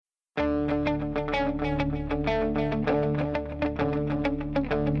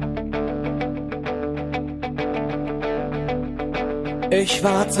Ich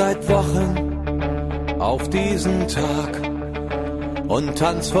wart seit Wochen auf diesen Tag und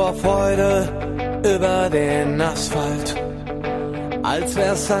tanz vor Freude über den Asphalt. Als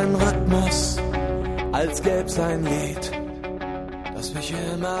wär's ein Rhythmus, als gäb's ein Lied, das mich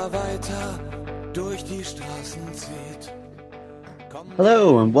immer weiter durch die Straßen zieht.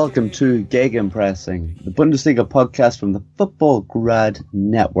 Hello and welcome to Gegenpressing, the Bundesliga podcast from the Football Grad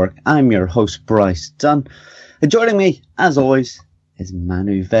Network. I'm your host, Bryce Dunn. And joining me, as always, is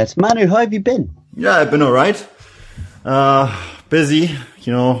Manu Vet. Manu, how have you been? Yeah, I've been alright. Busy,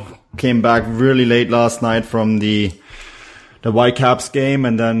 came back really late last night from the Whitecaps game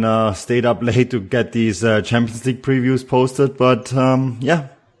and then stayed up late to get these Champions League previews posted. But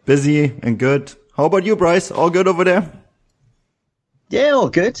busy and good. How about you, Bryce? All good over there? Yeah, all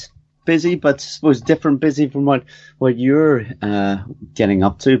good. Busy, but I suppose different busy from what you're getting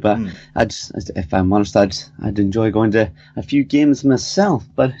up to. But if I'm honest, I'd enjoy going to a few games myself.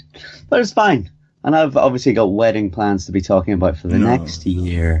 But it's fine. And I've obviously got wedding plans to be talking about for the next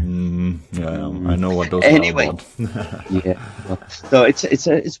year. I know what those anyway, are about. Yeah. So it's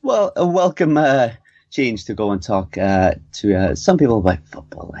a welcome change to go and talk to some people about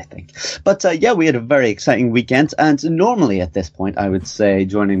football, I think. But we had a very exciting weekend, and normally at this point I would say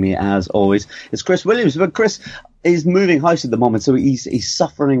joining me as always is Chris Williams, but Chris is moving house at the moment, so he's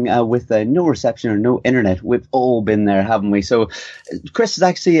suffering with no reception or no internet. We've all been there, haven't we? So Chris is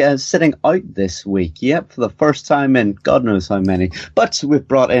actually sitting out this week, for the first time in God knows how many. But we've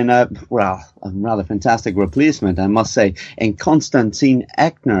brought in a rather fantastic replacement, I must say, in Konstantin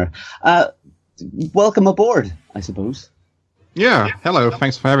Eckner. Welcome aboard, I suppose. Yeah, hello.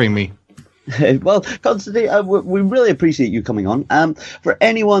 Thanks for having me. Well, Konstantin, we really appreciate you coming on. For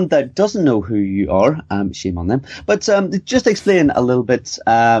anyone that doesn't know who you are, shame on them, but just explain a little bit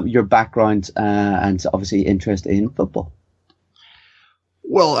your background and obviously interest in football.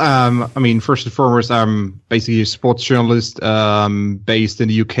 Well, first and foremost, I'm basically a sports journalist based in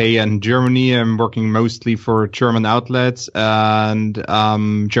the UK and Germany. I'm working mostly for German outlets and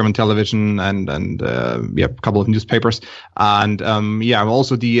German television and a couple of newspapers. And I'm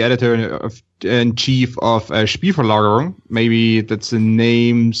also the editor-in-chief of Spielverlagerung. Maybe that's a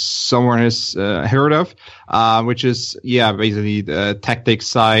name someone has heard of, which is basically the tactics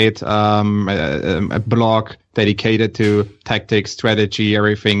site, a blog dedicated to tactics, strategy,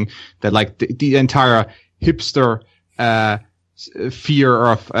 everything that the entire hipster sphere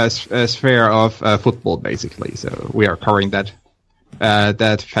of football, basically. So we are covering that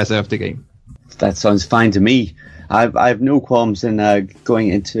facet of the game. That sounds fine to me. I've no qualms in going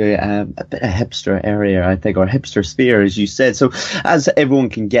into a bit of hipster area, I think, or hipster sphere, as you said. So, as everyone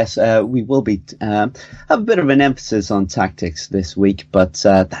can guess, we will be have a bit of an emphasis on tactics this week, but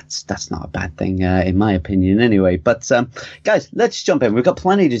that's not a bad thing, in my opinion, anyway. But guys, let's jump in. We've got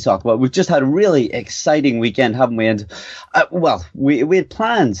plenty to talk about. We've just had a really exciting weekend, haven't we? And we had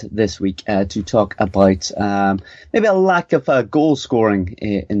planned this week to talk about maybe a lack of goal scoring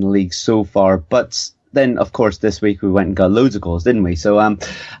in the league so far, but then, of course, this week we went and got loads of goals, didn't we? So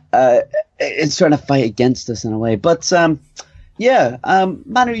it's trying to fight against us in a way. But, Manu,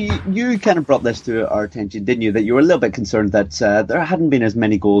 you kind of brought this to our attention, didn't you? That you were a little bit concerned that there hadn't been as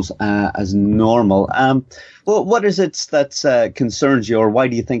many goals as normal. Well, what is it that concerns you, or why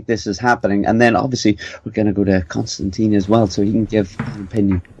do you think this is happening? And then, obviously, we're going to go to Konstantin as well, so he can give an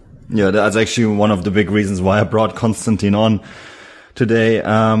opinion. Yeah, that's actually one of the big reasons why I brought Konstantin on today.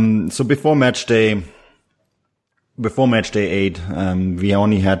 So before match day 8, we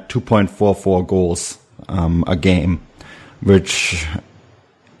only had 2.44 goals a game, which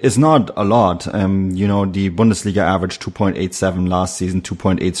is not a lot. The Bundesliga averaged 2.87 last season,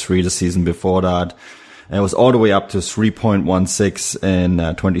 2.83 the season before that. And it was all the way up to 3.16 in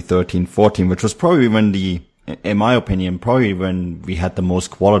 2013-14, which was probably in my opinion, when we had the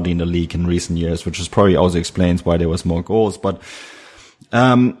most quality in the league in recent years, which is probably also explains why there was more goals. But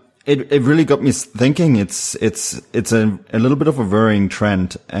it really got me thinking. It's a little bit of a worrying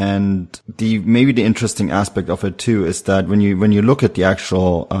trend, and maybe the interesting aspect of it too is that when you look at the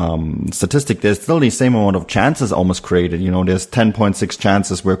actual statistic, there's still the same amount of chances almost created. There's 10.6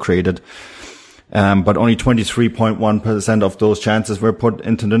 chances were created, but only 23.1% of those chances were put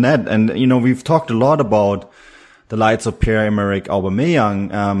into the net. And we've talked a lot about the likes of Pierre-Emerick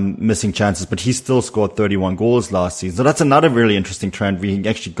Aubameyang missing chances, but he still scored 31 goals last season. So that's another really interesting trend. We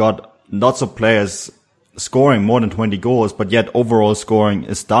actually got lots of players scoring more than 20 goals, but yet overall scoring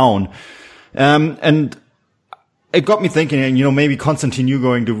is down. And it got me thinking, and maybe Konstantin, you're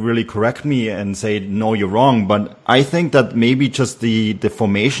going to really correct me and say, no, you're wrong. But I think that maybe just the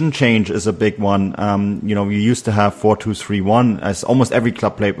formation change is a big one. We used to have 4-2-3-1, as almost every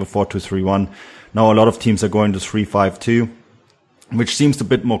club played with 4-2-3-1. Now a lot of teams are going to 3-5-2, which seems a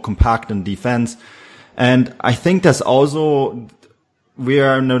bit more compact in defense. And I think there's also, we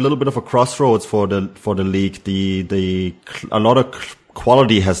are in a little bit of a crossroads for the league. A lot of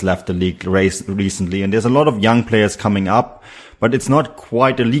quality has left the league race recently, and there's a lot of young players coming up, but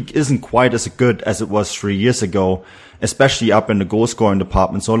the league isn't quite as good as it was 3 years ago, especially up in the goal scoring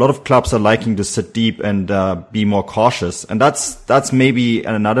department. So a lot of clubs are liking to sit deep and be more cautious, and that's maybe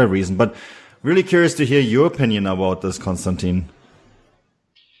another reason. But really curious to hear your opinion about this, Konstantin.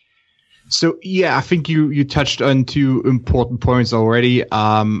 So yeah, I think you touched on two important points already.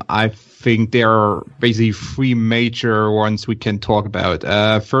 I think there are basically three major ones we can talk about.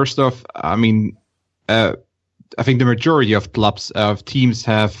 First off, I think the majority of clubs, of teams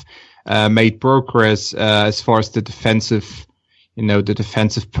have made progress as far as the defensive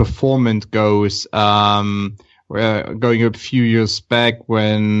performance goes. Going a few years back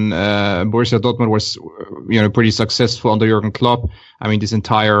when Borussia Dortmund was pretty successful under Jurgen Klopp. I mean, this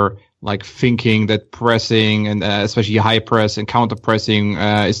entire thinking that pressing and especially high press and counter pressing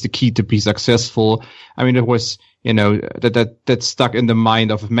is the key to be successful. I mean, it was that stuck in the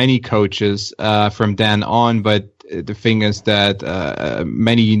mind of many coaches from then on. But the thing is that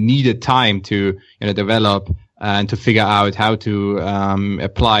many needed time to develop and to figure out how to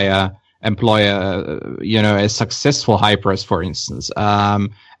employ a successful high press, for instance,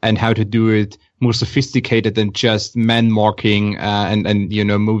 and how to do it more sophisticated than just man marking and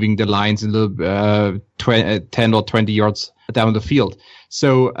moving the lines a little 10 or 20 yards down the field.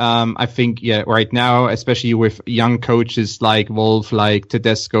 So I think right now, especially with young coaches like Wolf, like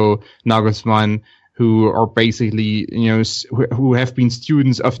Tedesco, Nagelsmann, who are basically who have been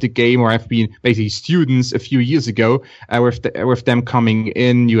students of the game or have been basically students a few years ago, with them coming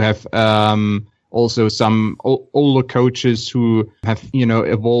in, you have also some older coaches who have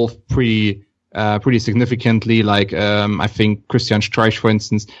evolved pretty significantly, like I think Christian Streich, for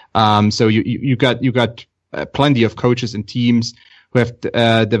instance. So you got plenty of coaches and teams who have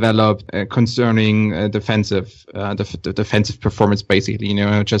developed concerning defensive performance, basically.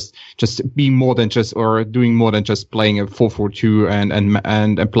 Just being more than just, or doing more than just playing a 4-4-2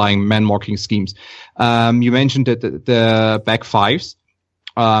 and applying man marking schemes. You mentioned that the back fives.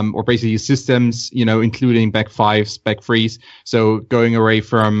 Or basically systems, including back fives, back threes. So going away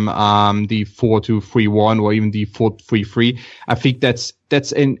from the 4-2-3-1 or even the 4-3-3. I think that's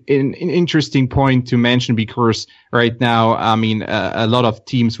an interesting point to mention, because right now, I mean, a lot of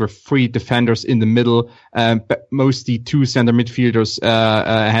teams with three defenders in the middle, but mostly two center midfielders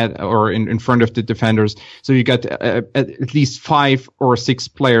ahead or in front of the defenders. So you got at least 5 or 6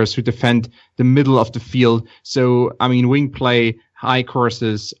 players who defend the middle of the field. So I mean, wing play, high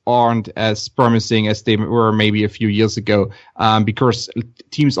crosses aren't as promising as they were maybe a few years ago, because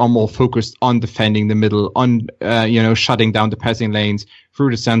teams are more focused on defending the middle, on shutting down the passing lanes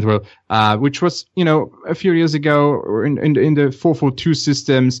through the central, which was a few years ago in the 4-4-2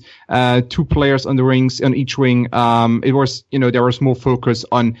 systems, 2 players on the wings on each wing. It was there was more focus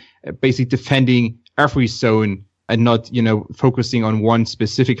on basically defending every zone and not, focusing on one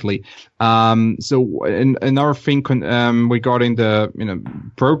specifically. So another thing regarding the,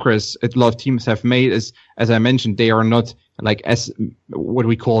 progress a lot of teams have made is, as I mentioned, they are not as what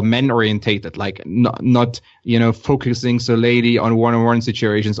we call man orientated, not focusing solely on one-on-one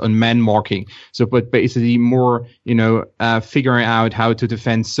situations, on man marking. So, but basically more, figuring out how to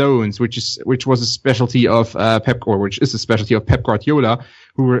defend zones, which was a specialty of which is a specialty of Pep Guardiola,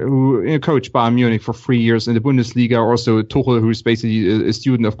 who coached Bayern Munich for 3 years in the Bundesliga. Also Tuchel, who's basically a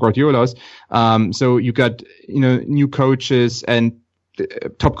student of Guardiola's. So you got, new coaches, and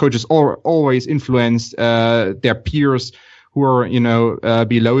top coaches always influenced their peers who are,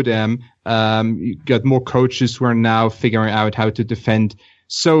 below them. You got more coaches who are now figuring out how to defend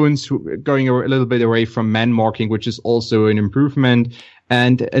zones, going a little bit away from man marking, which is also an improvement.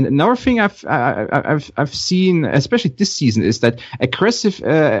 And another thing I've seen, especially this season, is that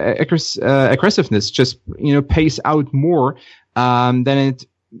aggressiveness just pays out more than it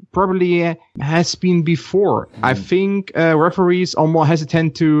probably has been before. I think referees are more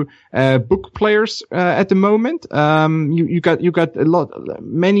hesitant to book players at the moment. You got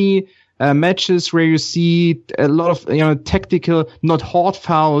many matches where you see a lot of, tactical, not hard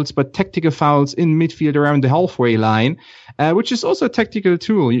fouls, but tactical fouls in midfield around the halfway line, which is also a tactical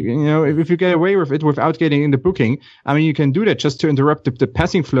tool. If you get away with it without getting in the booking, I mean, you can do that just to interrupt the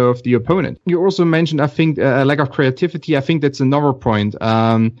passing flow of the opponent. You also mentioned, I think, a lack of creativity. I think that's another point.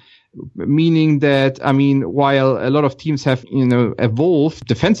 Meaning that, I mean, while a lot of teams have, evolved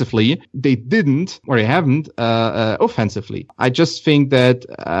defensively, they haven't, offensively. I just think that,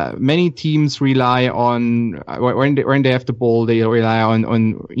 many teams rely on, when they have the ball, they rely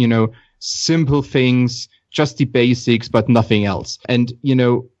on, simple things, just the basics, but nothing else. And,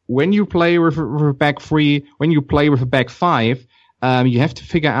 when you play with a back three, when you play with a back five, you have to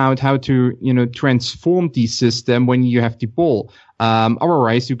figure out how to, transform the system when you have the ball.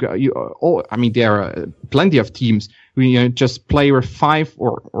 Otherwise, there are plenty of teams who, just play with 5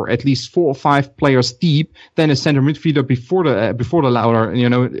 or at least 4 or 5 players deep, then a center midfielder before the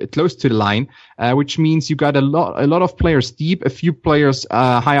line, close to the line, which means you got a lot of players deep, a few players,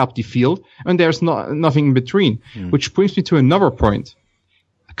 high up the field, and there's nothing in between, which brings me to another point.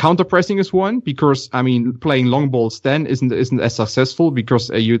 Counter pressing is one, because playing long balls then isn't as successful because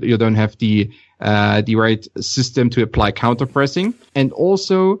you don't have the right system to apply counter pressing. And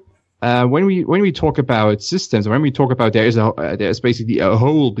also when we talk about systems, when we talk about there's basically a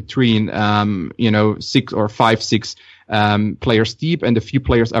hole between 6 or 5-6 players deep and a few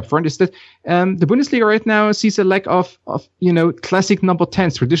players up front, is that the Bundesliga right now sees a lack of classic number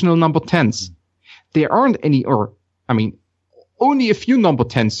 10s, traditional number 10s. There aren't any, only a few number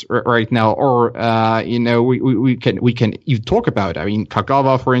 10s right now, or, we can even talk about,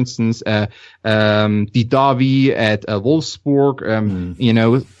 Kagawa, for instance, Didavi at Wolfsburg,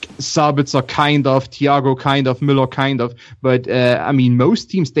 Sabitzer kind of, Thiago kind of, Müller kind of, but,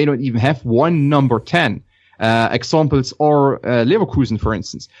 most teams, they don't even have one number 10. Examples are, Leverkusen, for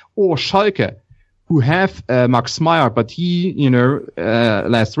instance, or Schalke, who have Max Meyer, but he,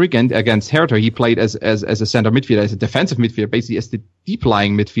 last weekend against Hertha, he played as a center midfielder, as a defensive midfielder, basically as the deep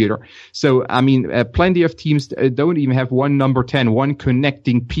lying midfielder. So, plenty of teams don't even have one number 10, one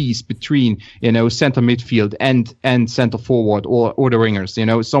connecting piece between, center midfield and center forward or the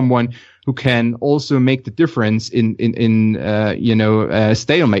wingers, someone who can also make the difference in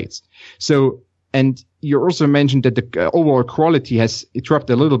stalemates. So, and you also mentioned that the overall quality has dropped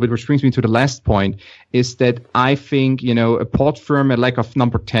a little bit, which brings me to the last point, is that I think, apart from a lack of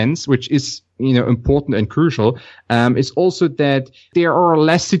number 10s, which is, important and crucial, is also that there are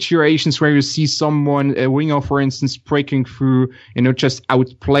less situations where you see someone, a winger, for instance, breaking through, just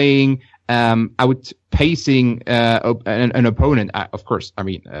outplaying, outpacing an opponent. Of course,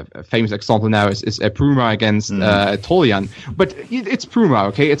 a famous example now is Bruma against Toljan. But it's Bruma,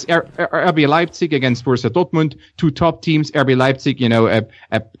 okay? It's RB Leipzig against Borussia Dortmund, 2 top teams. RB Leipzig,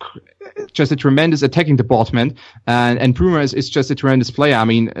 just a tremendous attacking department, and Bruma is just a tremendous player.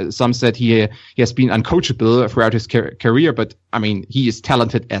 Some said he has been uncoachable throughout his career, but he is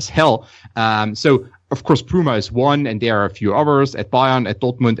talented as hell. So of course, Bruma is one, and there are a few others at Bayern, at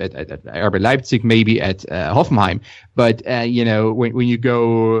Dortmund, at RB Leipzig, maybe at Hoffenheim. But when you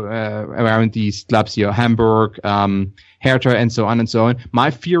go around these clubs here, Hamburg, Hertha, and so on, my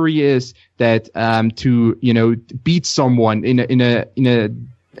theory is that to beat someone in a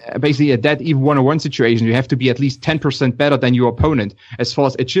basically a dead even 1-on-1 situation, you have to be at least 10% better than your opponent as far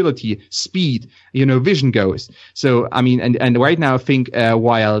as agility, speed, vision goes. So, and right now I think,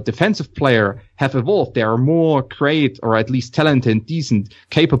 while defensive players have evolved, there are more great or at least talented, decent,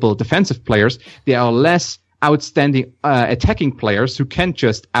 capable defensive players. There are less outstanding, attacking players who can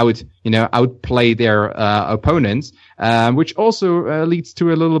just outplay their, opponents, which also, leads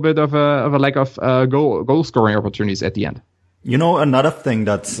to a little bit of a lack of, goal scoring opportunities at the end. Another thing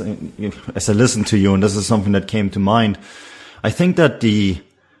that's, as I listen to you, and this is something that came to mind, I think that the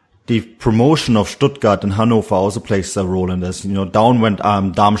promotion of Stuttgart and Hannover also plays a role in this. Down went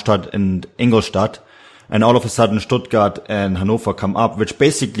Darmstadt and Ingolstadt, and all of a sudden Stuttgart and Hannover come up, which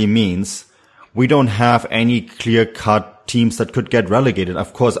basically means we don't have any clear-cut teams that could get relegated.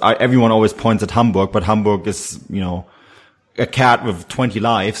 Of course, everyone always points at Hamburg, but Hamburg is, a cat with 20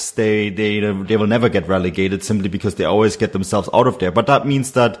 lives. They will never get relegated simply because they always get themselves out of there. But that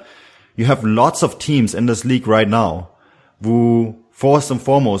means that you have lots of teams in this league right now who first and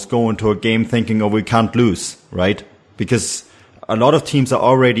foremost go into a game thinking, oh, we can't lose, right? Because a lot of teams are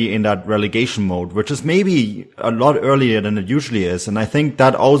already in that relegation mode, which is maybe a lot earlier than it usually is. And I think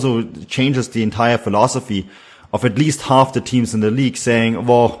that also changes the entire philosophy of at least half the teams in the league saying,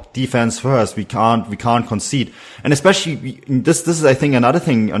 well, defense first, we can't concede. And especially, this is, I think, another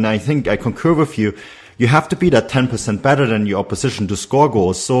thing, and I think I concur with you, you have to be that 10% better than your opposition to score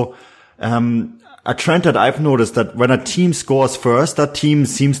goals. So, a trend that I've noticed that when a team scores first, that team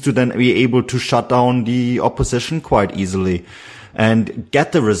seems to then be able to shut down the opposition quite easily and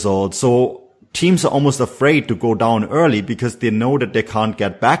get the result. So teams are almost afraid to go down early because they know that they can't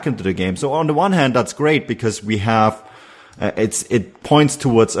get back into the game. So on the one hand, that's great because we have it points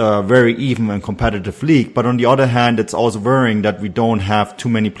towards a very even and competitive league. But on the other hand, it's also worrying that we don't have too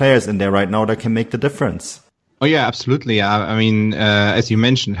many players in there right now that can make the difference. Oh yeah, absolutely. I mean, as you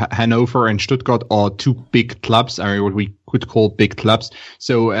mentioned, Hannover and Stuttgart are two big clubs. I mean, what we could call big clubs.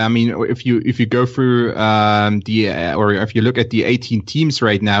 So, I mean, if you go through or if you look at the 18 teams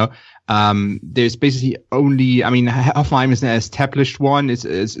right now, there's basically only, I mean, Hoffenheim is an established one. It's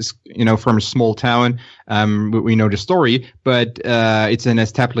you know, from a small town. We know the story, but it's an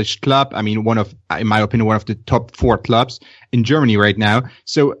established club. I mean, in my opinion, one of the top 4 clubs in Germany right now.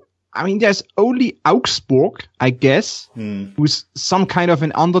 So, I mean, there's only Augsburg, I guess, who's some kind of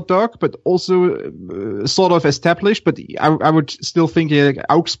an underdog, but also sort of established. But I would still think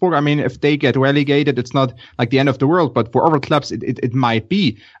Augsburg, I mean, if they get relegated, it's not like the end of the world. But for other clubs, it might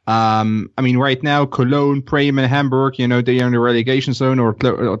be. I mean, right now, Cologne, Bremen, Hamburg, you know, they are in the relegation zone or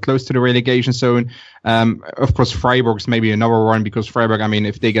close to the relegation zone. Of course, Freiburg's maybe another one because Freiburg, I mean,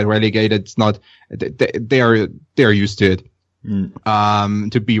 if they get relegated, it's not, they're used to it.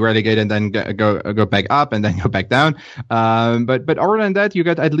 To be relegated and then go back up and then go back down. But other than that, you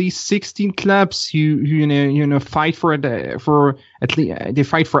got at least 16 clubs who you know fight for at least they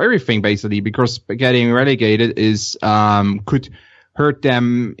fight for everything basically, because getting relegated is could hurt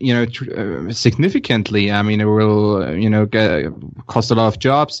them, you know, significantly. I mean, it will, you know, cost a lot of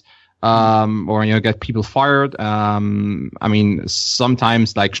jobs. Or, you know, get people fired. I mean,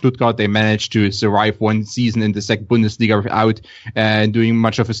 sometimes like Stuttgart, they managed to survive one season in the second Bundesliga without doing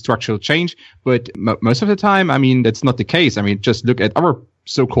much of a structural change. But most of the time, I mean, that's not the case. I mean, just look at our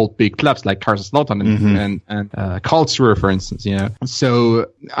so-called big clubs like Kaiserslautern and Karlsruhe, for instance, you know. So,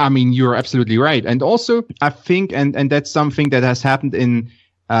 I mean, you're absolutely right. And also, I think, and that's something that has happened in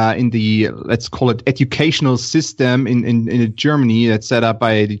the, let's call it, educational system in Germany that's set up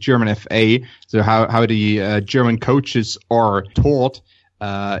by the German FA. So how the German coaches are taught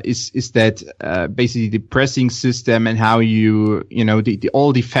is that basically the pressing system and how you know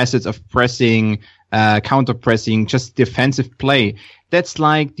all the facets of pressing, counter pressing, just defensive play. That's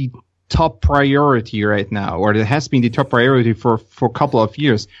like the top priority right now, or it has been the top priority for a couple of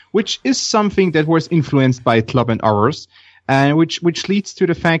years, which is something that was influenced by Klopp and others. And which leads to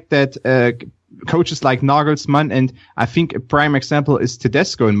the fact that coaches like Nagelsmann, and I think a prime example is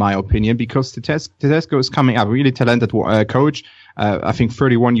Tedesco, in my opinion, because Tedesco is coming up, really talented coach, I think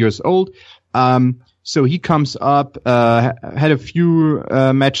 31 years old. So he comes up, had a few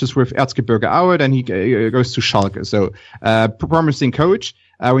matches with Erzgebirge Aue, and he goes to Schalke. So promising coach.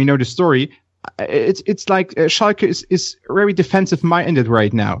 We know the story. It's like Schalke is very defensive minded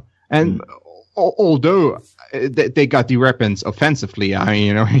right now, and although they got the weapons offensively, I mean,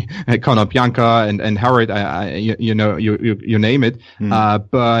 you know, Conor Bianca and Howard, you know, you name it.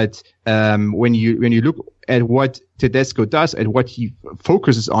 But when you look at what Tedesco does and what he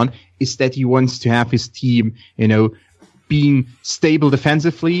focuses on, is that he wants to have his team, you know, being stable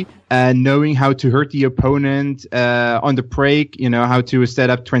defensively and knowing how to hurt the opponent on the break, you know, how to set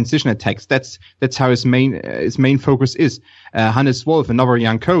up transition attacks. That's how his main focus is. Hannes Wolf, another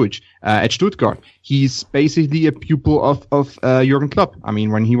young coach at Stuttgart, he's basically a pupil of Jurgen Klopp. I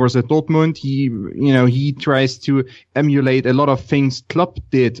mean, when he was at Dortmund, he tries to emulate a lot of things Klopp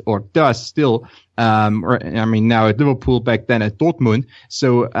did or does still. Now at Liverpool, back then at Dortmund.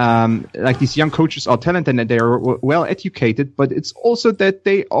 So, like these young coaches are talented and they are well educated, but it's also that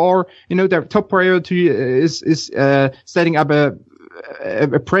they are, you know, their top priority is setting up a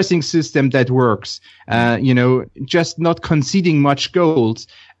pressing system that works, you know, just not conceding much goals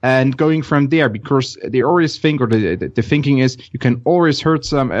and going from there, because they always think, or the thinking is, you can always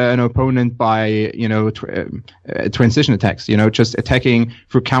hurt an opponent by, you know, transition attacks, you know, just attacking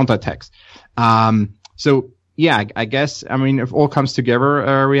through counter attacks. So yeah, I guess, I mean, if all comes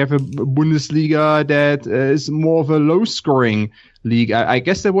together, we have a Bundesliga that is more of a low scoring league. I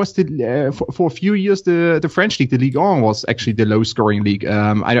guess that was for a few years, the French league, the Ligue 1 was actually the low scoring league.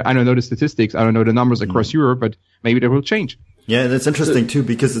 I don't know the statistics. I don't know the numbers across Europe, but maybe that will change. Yeah, that's interesting too,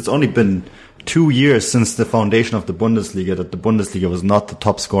 because it's only been 2 years since the foundation of the Bundesliga that the Bundesliga was not the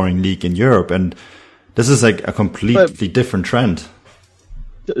top scoring league in Europe. And this is like a completely different trend.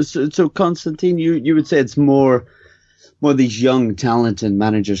 So Konstantin, you would say it's more these young, talented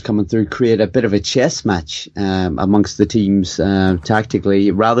managers coming through create a bit of a chess match amongst the teams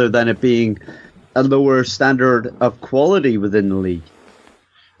tactically, rather than it being a lower standard of quality within the league.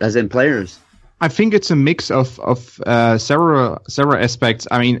 as in players? I think it's a mix of several aspects.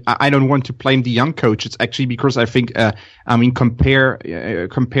 I mean, I don't want to blame the young coaches actually, because I think comparing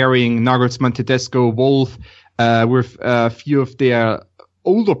Nagelsmann, Tedesco, Wolf with a few of their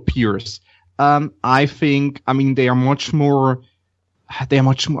older peers, I think they are more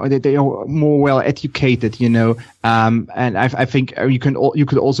well educated, and I think you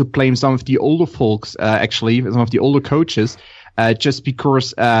could also blame some of the older folks, actually, some of the older coaches, just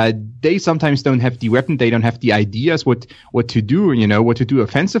because they sometimes don't have the weapon, they don't have the ideas what to do, what to do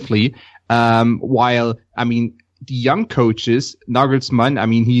offensively. While the young coaches,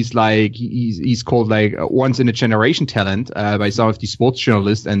 Nagelsmann, he's called like once in a generation talent by some of the sports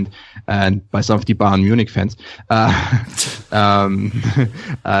journalists and by some of the Bayern Munich fans.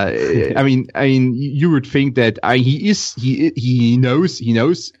 You would think that he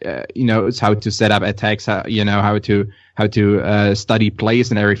knows how to set up attacks, how to study plays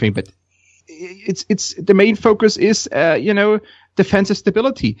and everything, but it's the main focus is defensive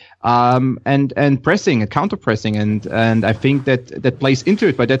stability, and pressing and counter pressing, and I think that plays into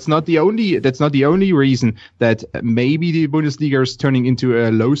it. But that's not the only reason that maybe the Bundesliga is turning into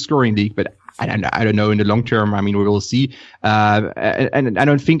a low scoring league. But I don't know in the long term. We will see. And I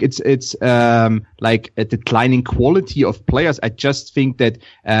don't think it's like a declining quality of players. I just think that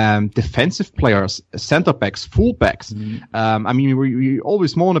defensive players, center backs, full backs. We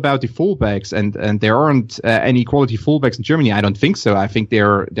always mourn about the full backs, and there aren't any quality full backs in Germany. I don't think so. I think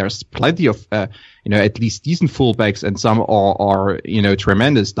there's plenty of at least decent full backs, and some are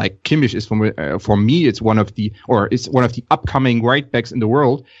tremendous. Like Kimmich is for me, it's one of the upcoming right backs in the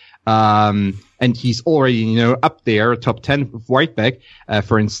world. And he's already, up there, top 10 of right back,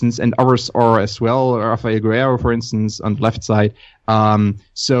 for instance, and others are as well. Rafael Guerrero, for instance, on the left side.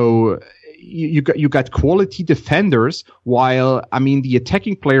 So you got quality defenders, while, the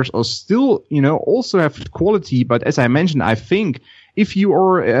attacking players are still, also have quality. But as I mentioned, I think if you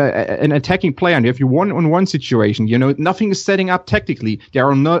are an attacking player and if you one-on-one situation, nothing is setting up tactically. There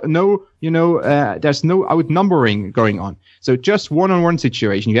are there's no outnumbering going on. So just one-on-one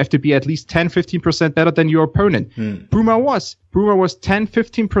situation, you have to be at least 10-15% better than your opponent. Bruma was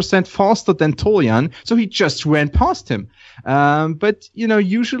 10-15% faster than Toljan, so he just ran past him. But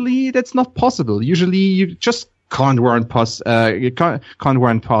usually that's not possible. Usually you just can't run past a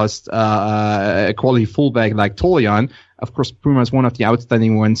quality fullback like Toljan. Of course, Bruma is one of the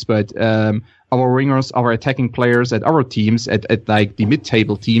outstanding ones, but our wingers, our attacking players at our teams, at like the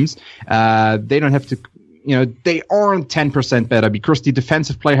mid-table teams, they don't have to, they aren't 10% better because the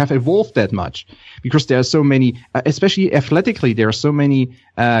defensive player have evolved that much. Because there are so many, especially athletically, there are so many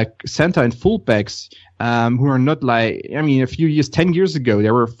center and fullbacks who are not like, a few years, 10 years ago,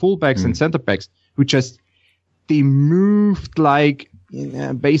 there were fullbacks and center backs who just, they moved like,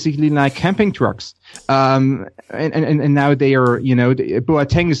 basically like camping trucks. And now they are,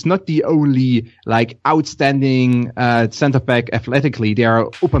 Boateng is not the only like outstanding center back athletically. There are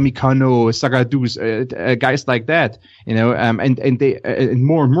Upamecano, Zagadou, guys like that, and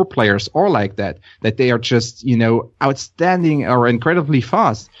more players are like that they are just, outstanding or incredibly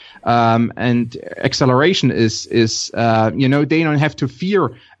fast. And acceleration is they don't have to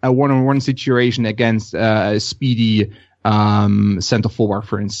fear a one-on-one situation against speedy center forward,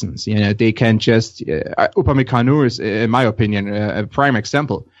 for instance. They can just Upamecano is, in my opinion, a prime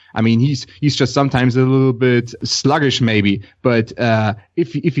example. He's just sometimes a little bit sluggish, maybe, but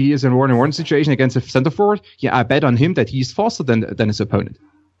if he is in a one-on-one situation against a center forward, I bet on him that he's faster than his opponent.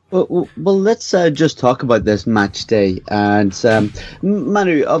 Well, let's just talk about this match day. And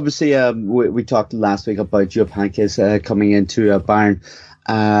Manu, obviously, we talked last week about Jupp Heynckes coming into Bayern.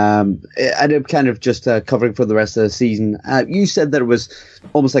 And I'm kind of just covering for the rest of the season. You said that it was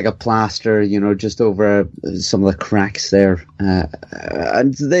almost like a plaster, just over some of the cracks there.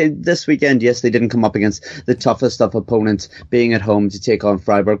 And this weekend, yes, they didn't come up against the toughest of opponents, being at home to take on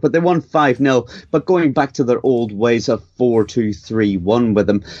Freiburg, but they won 5-0. But going back to their old ways of 4-2-3-1 with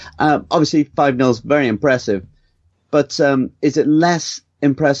them, obviously 5-0 is very impressive. But is it less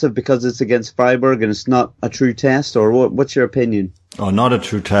impressive because it's against Freiburg and it's not a true test, or what's your opinion? Oh, not a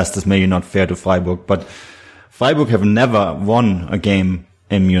true test is maybe not fair to Freiburg, but Freiburg have never won a game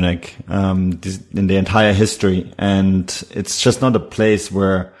in Munich in the entire history, and it's just not a place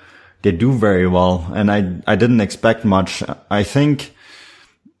where they do very well, and I didn't expect much. I think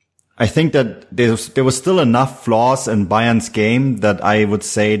that there was still enough flaws in Bayern's game that I would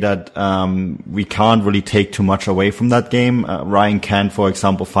say that we can't really take too much away from that game. Ryan Kent, for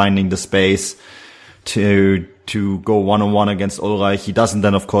example, finding the space to go one-on-one against Ulreich. He doesn't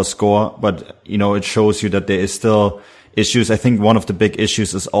then, of course, score, but, it shows you that there is still issues. I think one of the big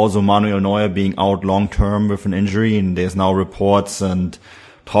issues is also Manuel Neuer being out long term with an injury, and there's now reports and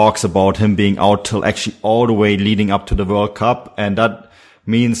talks about him being out till actually all the way leading up to the World Cup. And that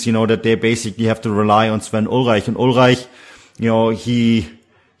means, that they basically have to rely on Sven Ulreich. And Ulreich,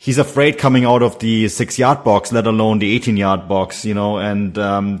 he's afraid coming out of the 6-yard box, let alone the 18-yard box, and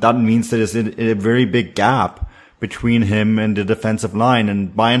that means that there's a very big gap between him and the defensive line.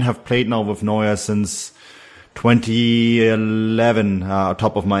 And Bayern have played now with Neuer since 2011,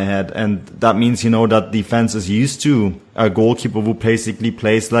 top of my head. And that means, that defense is used to a goalkeeper who basically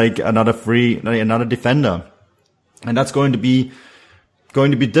plays like another defender. And that's going to be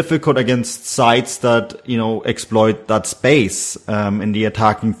difficult against sides that, exploit that space, in the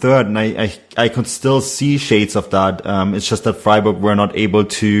attacking third. And I could still see shades of that. It's just that Freiburg were not able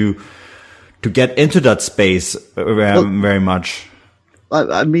to get into that space very much.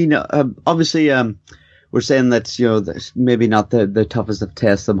 I mean, obviously, we're saying that, that's maybe not the toughest of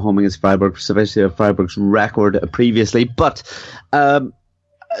tests at home against Freiburg, especially Freiburg's record previously. But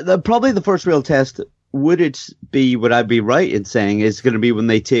probably the first real test would I be right in saying, is going to be when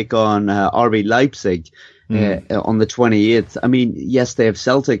they take on RB Leipzig on the 28th. I mean, yes, they have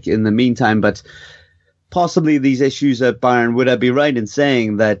Celtic in the meantime, but possibly these issues at Bayern, would I be right in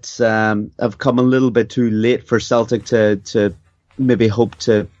saying that have come a little bit too late for Celtic to maybe hope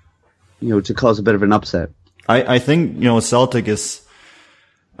to cause a bit of an upset? I think, Celtic is,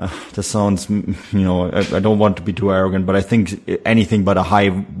 this sounds, I don't want to be too arrogant, but I think anything but a high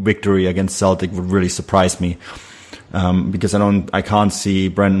victory against Celtic would really surprise me. Because I can't see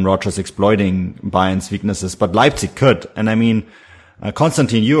Brendan Rodgers exploiting Bayern's weaknesses, but Leipzig could. And I mean,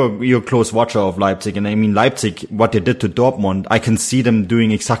 Konstantin, you're a close watcher of Leipzig, and I mean, Leipzig, what they did to Dortmund, I can see them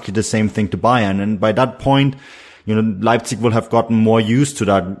doing exactly the same thing to Bayern. And by that point, Leipzig will have gotten more used to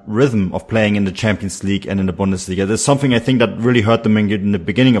that rhythm of playing in the Champions League and in the Bundesliga. There's something I think that really hurt them in the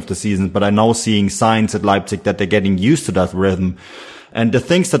beginning of the season, but I'm now seeing signs at Leipzig that they're getting used to that rhythm. And the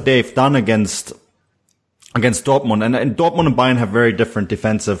things that they've done against Dortmund, and Dortmund and Bayern have very different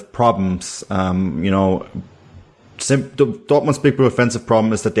defensive problems. Dortmund's big offensive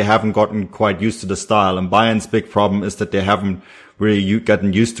problem is that they haven't gotten quite used to the style, and Bayern's big problem is that they haven't really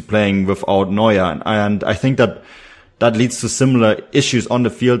gotten used to playing without Neuer. And I think that leads to similar issues on the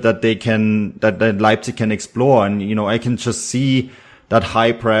field that that Leipzig can explore. And, I can just see that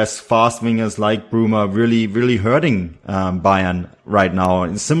high press, fast wingers like Bruma really, really hurting, Bayern right now.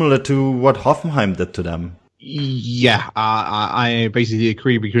 It's similar to what Hoffenheim did to them. Yeah, I basically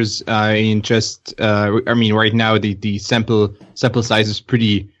agree because, right now the sample size is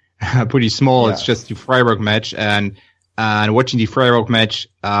pretty small. Yeah. It's just the Freiburg match, and watching the Freiburg match,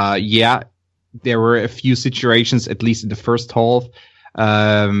 there were a few situations, at least in the first half,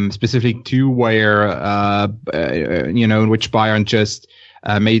 specific two where, in which Bayern just,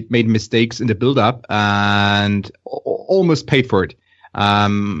 made mistakes in the build-up and almost paid for it.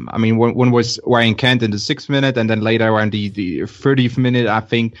 One was Ryan Kent in the 6th minute, and then later around the 30th minute, I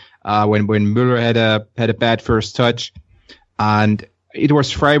think, when Müller had a bad first touch, and it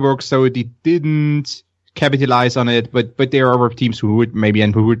was Freiburg, so they didn't capitalize on it, but there are other teams who would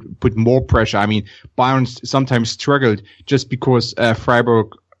put more pressure. I mean, Bayern sometimes struggled just because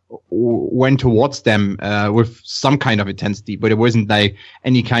Freiburg went towards them with some kind of intensity, but it wasn't like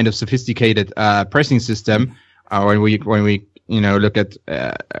any kind of sophisticated pressing system. When we look at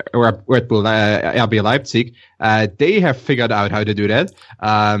Red Bull RB Leipzig, they have figured out how to do that.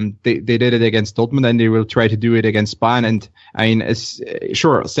 They did it against Dortmund, and they will try to do it against Bayern. And I mean,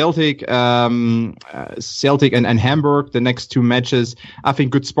 Celtic and Hamburg, the next two matches, I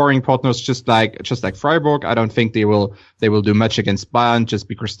think good sparring partners, just like Freiburg. I don't think they will do much against Bayern just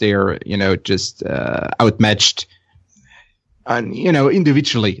because they're outmatched. And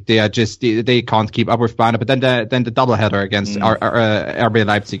individually they are they can't keep up with Bayern. But then the doubleheader against RB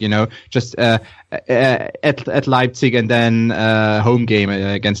Leipzig, just at Leipzig, and then home game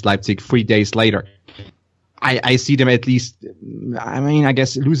against Leipzig 3 days later. I see them at least. I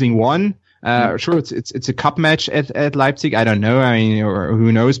guess losing one. Sure, it's a cup match at Leipzig. I don't know. Or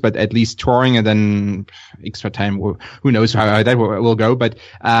who knows? But at least touring and then extra time. Who knows how that will go? But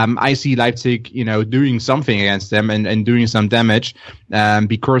I see Leipzig, doing something against them and doing some damage.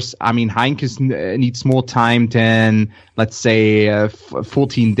 Because Heinkes needs more time than, let's say,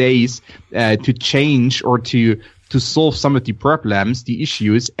 14 days to change or to solve some of the problems, the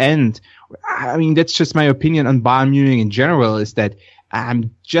issues. And that's just my opinion on Bayern Munich in general. Is that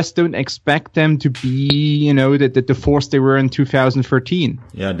just don't expect them to be, the force they were in 2013.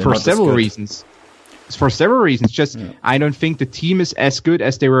 Yeah, for several reasons. for several reasons. Just I don't think the team is as good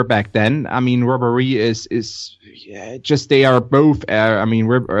as they were back then. I mean, Ribéry is just they are both.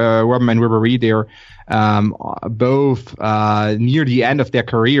 Robben and Ribéry, they're both near the end of their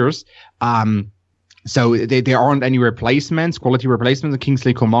careers. So there aren't any quality replacements.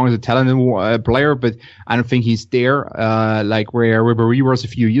 Kingsley Coman is a talented player, but I don't think he's there like where Ribéry was a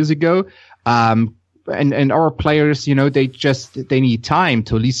few years ago. And our players, they need time.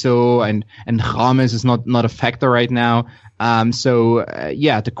 Tolisso and James is not a factor right now.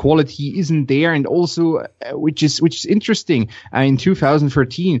 The quality isn't there. And also, which is interesting, in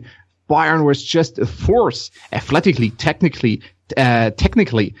 2013, Bayern was just a force, athletically, technically,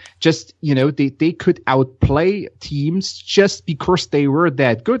 just, they could outplay teams just because they were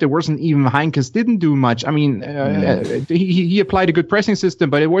that good. It wasn't even Heinkes didn't do much. I mean, he applied a good pressing system,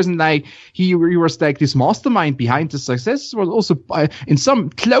 but it wasn't like he was like this mastermind behind the success. It was also in some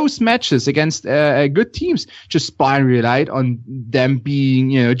close matches against good teams, just Bayern relied on them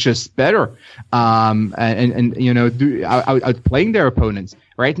being, just better, outplaying their opponents.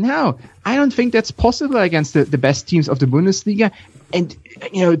 Right now, I don't think that's possible against the best teams of the Bundesliga. And,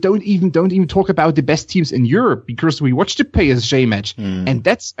 don't even talk about the best teams in Europe, because we watched the PSG match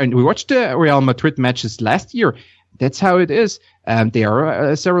and we watched the Real Madrid matches last year. That's how it is. There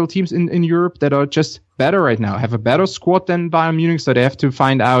are several teams in Europe that are just better right now, have a better squad than Bayern Munich. So they have to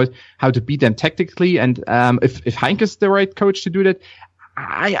find out how to beat them tactically. And, if Heinkes is the right coach to do that,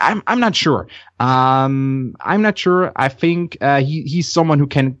 I'm not sure. I'm not sure. I think he's someone who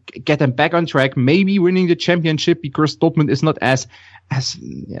can get them back on track, maybe winning the championship, because Dortmund is not as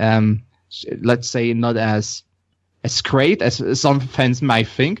let's say not as great as some fans might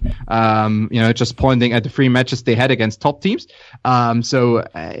think. Just pointing at the 3 matches they had against top teams. So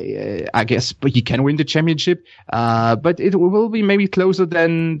I guess he can win the championship, but it will be maybe closer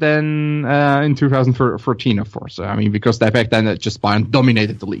than in 2014, of course. I mean, because back then just Bayern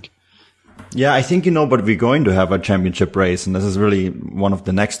dominated the league. Yeah, I think, but we're going to have a championship race, and this is really one of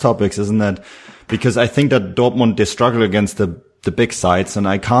the next topics, isn't it? Because I think that Dortmund, they struggle against the big sides, and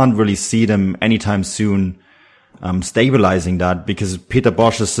I can't really see them anytime soon stabilizing that, because Peter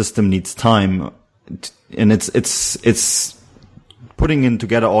Bosch's system needs time, and it's putting in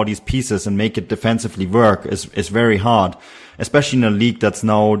together all these pieces and make it defensively work is very hard, especially in a league that's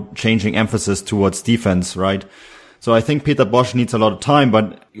now changing emphasis towards defense, right? So I think Peter Bosch needs a lot of time,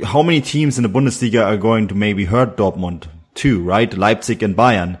 but how many teams in the Bundesliga are going to maybe hurt Dortmund? 2, right? Leipzig and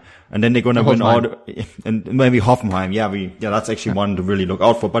Bayern. And then they're going to win all, and maybe Hoffenheim. Yeah, that's actually one to really look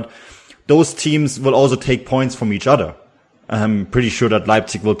out for. But those teams will also take points from each other. I'm pretty sure that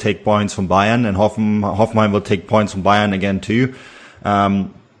Leipzig will take points from Bayern, and Hoffenheim will take points from Bayern again too.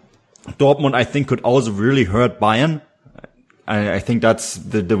 Dortmund, I think, could also really hurt Bayern. I think that's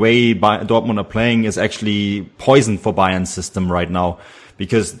the way Dortmund are playing is actually poison for Bayern's system right now,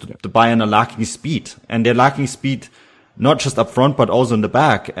 because the Bayern are lacking speed, and they're lacking speed not just up front but also in the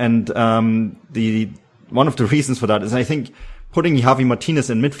back. And one of the reasons for that is, I think, putting Javi Martinez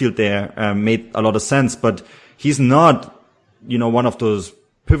in midfield there made a lot of sense, but he's not, one of those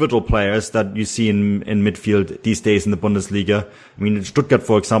pivotal players that you see in midfield these days in the Bundesliga. I mean, Stuttgart,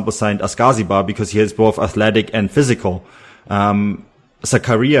 for example, signed Askasibar because he is both athletic and physical.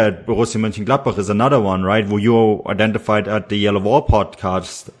 Zakaria at Borussia Mönchengladbach is another one, right? Who you identified at the Yellow Wall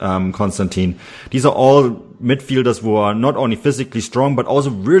podcast, Konstantin. These are all midfielders who are not only physically strong, but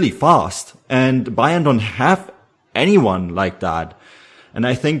also really fast. And Bayern don't have anyone like that. And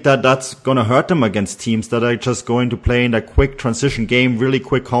I think that that's going to hurt them against teams that are just going to play in a quick transition game, really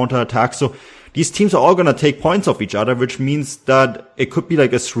quick counter-attack. So these teams are all going to take points off each other, which means that it could be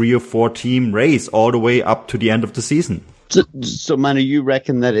like a 3 or 4 team race all the way up to the end of the season. So Manu, you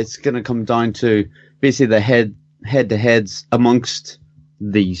reckon that it's going to come down to basically the head-to-heads amongst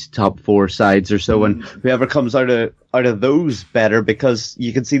these top 4 sides or so, and whoever comes out of those better, because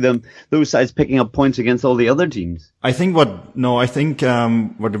you can see those sides picking up points against all the other teams. I think what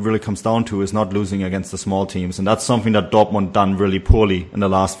it really comes down to is not losing against the small teams, and that's something that Dortmund done really poorly in the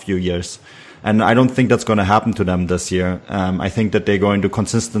last few years. And I don't think that's going to happen to them this year. I think that they're going to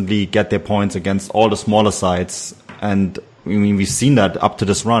consistently get their points against all the smaller sides. And I mean, we've seen that up to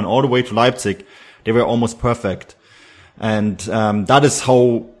this run, all the way to Leipzig. They were almost perfect. And that is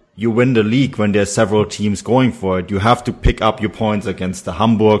how you win the league when there's several teams going for it. You have to pick up your points against the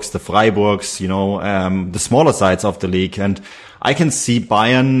Hamburgs, the Freiburgs, the smaller sides of the league. And I can see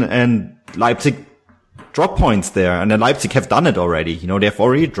Bayern and Leipzig drop points there. And then Leipzig have done it already. They've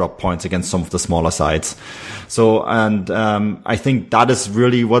already dropped points against some of the smaller sides. So, I think that is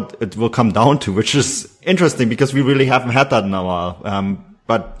really what it will come down to, which is interesting because we really haven't had that in a while.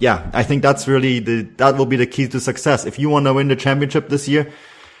 But yeah, I think that's really that will be the key to success. If you want to win the championship this year,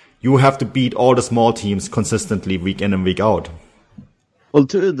 you have to beat all the small teams consistently week in and week out. Well,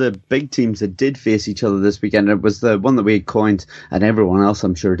 two of the big teams that did face each other this weekend, it was the one that we had coined, and everyone else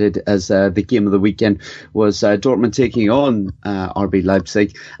I'm sure did, as the game of the weekend, was Dortmund taking on RB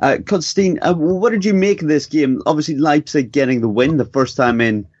Leipzig. Konstantin, what did you make of this game? Obviously, Leipzig getting the win the first time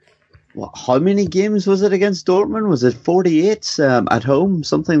in, how many games was it against Dortmund? Was it 48 at home?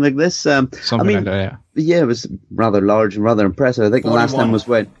 Something like this? Something like that, yeah. Yeah, it was rather large and rather impressive. I think 41. The last time was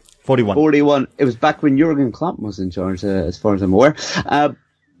when? 41. It was back when Jurgen Klopp was in charge, as far as I'm aware.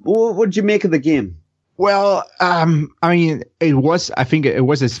 What did you make of the game? Well, I mean, I think it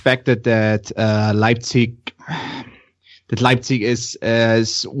was expected that Leipzig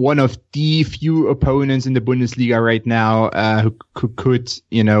is one of the few opponents in the Bundesliga right now who could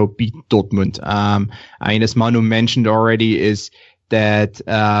beat Dortmund. I mean, as Manu mentioned already, is that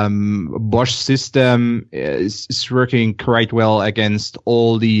Bosch's system is working quite well against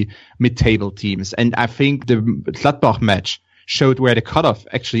all the mid-table teams. And I think the Gladbach match showed where the cutoff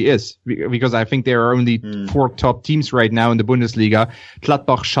actually is, because I think there are only 4 top teams right now in the Bundesliga.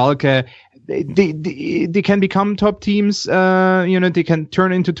 Gladbach, Schalke, they can become top teams. They can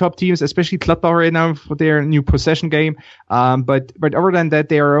turn into top teams, especially Gladbach right now for their new possession game. But other than that,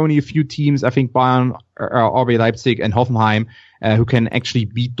 there are only a few teams, I think Bayern, RB Leipzig and Hoffenheim, who can actually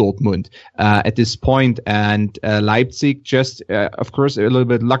beat Dortmund at this point. And Leipzig just, of course, a little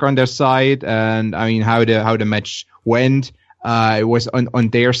bit luck on their side. And I mean, how the match went, it was on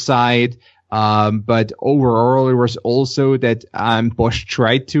their side. But overall, it was also that Bosch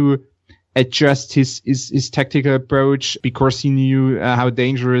tried to adjust his tactical approach, because he knew how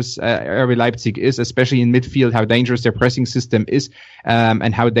dangerous RB Leipzig is, especially in midfield, how dangerous their pressing system is,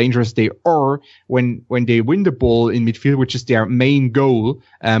 and how dangerous they are when they win the ball in midfield, which is their main goal.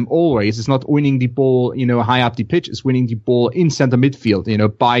 Always, it's not winning the ball, high up the pitch, it's winning the ball in center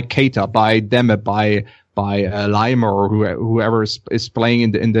midfield, by Keita, by Demme, by Leimer, or whoever is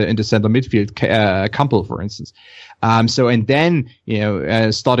playing in the center midfield, Campbell, for instance. And then,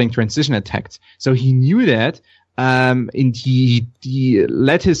 starting transition attacks. So he knew that, and he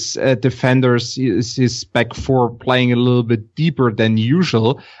let his defenders, his back four, playing a little bit deeper than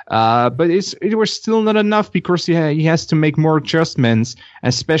usual. But it was still not enough, because he has to make more adjustments,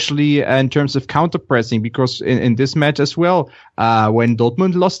 especially in terms of counter pressing, because in this match as well, when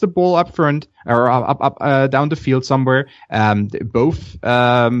Dortmund lost the ball up front, or up down the field somewhere, both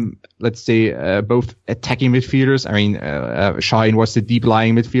both attacking midfielders. I mean, Schein was the deep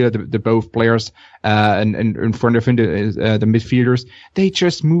lying midfielder. The both players in front of him, the midfielders, they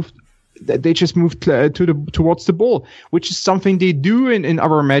just moved towards the ball, which is something they do in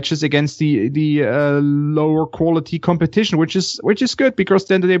other matches against the lower quality competition, which is good, because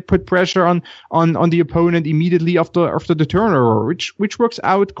then they put pressure on the opponent immediately after the turnover, which works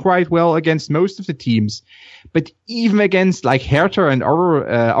out quite well against most of the teams. But even against like Hertha and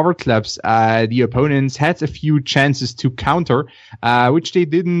other clubs, the opponents had a few chances to counter, which they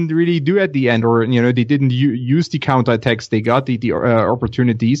didn't really do at the end, or they didn't use the counter attacks. They got the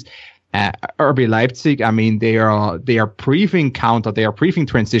opportunities. RB Leipzig, I mean, they are briefing counter, they are briefing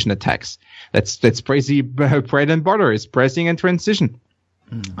transition attacks. That's crazy bread and butter, is pressing and transition.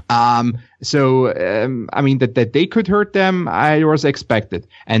 I mean, that they could hurt them, I was expected.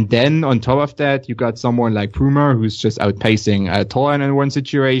 And then on top of that, you got someone like Bruma, who's just outpacing Tholen in one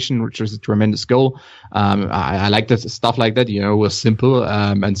situation, which was a tremendous goal. I like that stuff like that, was simple.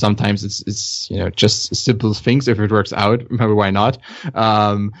 And sometimes it's just simple things. If it works out, why not?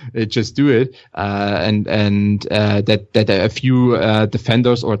 Just do it. That a few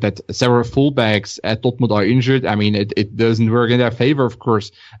defenders, or that several fullbacks at Dortmund are injured. I mean, it doesn't work in their favor, of course.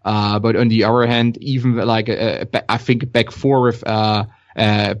 But on the other hand, even like I think back four with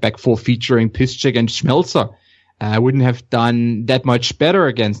back four featuring Piszczek and Schmelzer wouldn't have done that much better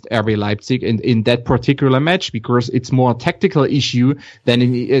against RB Leipzig in that particular match, because it's more a tactical issue than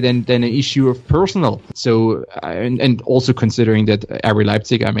an issue of personnel. So and also considering that RB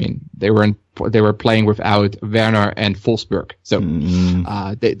Leipzig, I mean, they were playing without Werner and Forsberg, so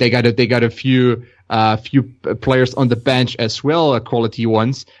they got a few players on the bench as well, quality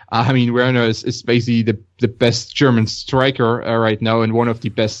ones. I mean, Werner is basically the best German striker right now, and one of the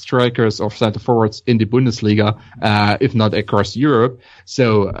best strikers of center forwards in the Bundesliga, if not across Europe.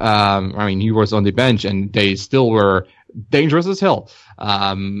 So, I mean, he was on the bench, and they still were dangerous as hell.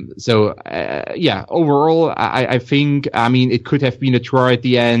 Overall, I think, I mean, it could have been a draw at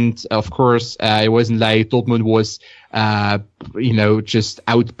the end. Of course, it wasn't like Dortmund was, just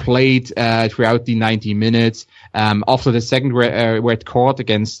outplayed, throughout the 90 minutes. After the second red card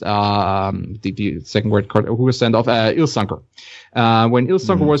against the second red card, who was sent off? Ilsanker. When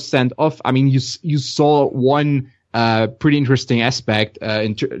Ilsanker was sent off, I mean, you saw one pretty interesting aspect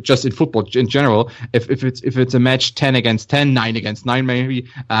just in football in general. If it's a match 10 against 10, 9 against 9 maybe,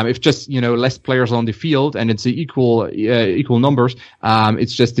 if just less players on the field and it's equal numbers,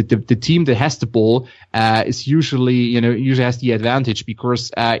 it's just that the team that has the ball is usually has the advantage, because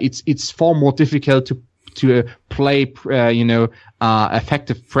it's far more difficult to play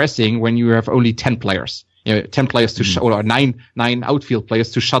effective pressing when you have only 10 players. 10 players to or nine outfield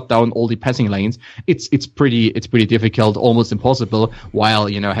players to shut down all the passing lanes. It's pretty difficult, almost impossible. While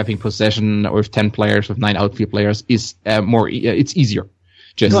having possession with 10 players with 9 outfield players is it's easier.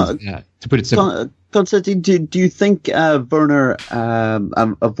 Just to put it simply. Konstantin, do you think Werner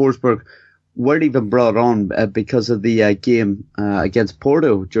of Wolfsburg weren't even brought on because of the game against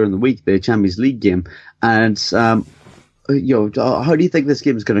Porto during the week, the Champions League game, and how do you think this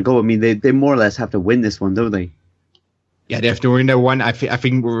game is going to go? I mean, they more or less have to win this one, don't they? Yeah, they have to win that one. I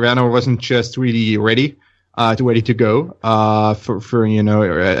think Werner wasn't just really ready to go for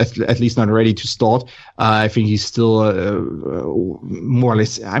at least not ready to start. I think he's still more or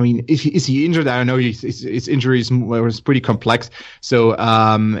less. I mean, is he injured? I don't know. His injury was pretty complex. So,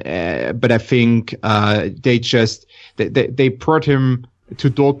 but I think they brought him to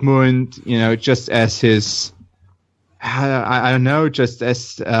Dortmund, just as his. I don't know, just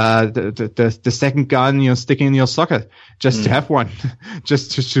as the second gun, sticking in your socket, just to have one,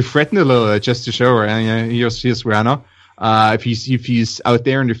 just to threaten a little, just to show her. And here's Werner. If he's out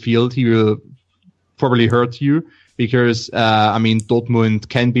there in the field, he will probably hurt you, because Dortmund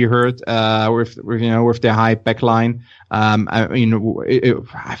can be hurt with their high back line. I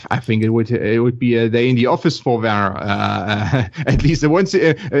think it would be a day in the office for Werner, at least once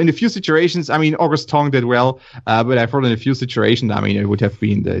in a few situations. I mean, August Tong did well, but I thought in a few situations, it would have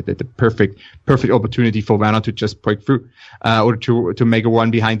been the perfect opportunity for Werner to just break through, or to make a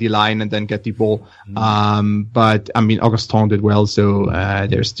run behind the line and then get the ball. But August Tong did well, so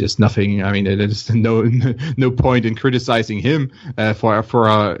there's just nothing. There's no point in criticizing him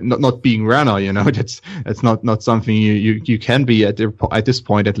for not being Werner. That's not something you can be at this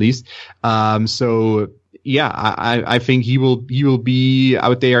point, at least. So yeah, I think he will be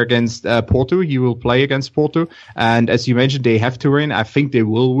out there against Porto. He will play against Porto, and as you mentioned, they have to win. I think they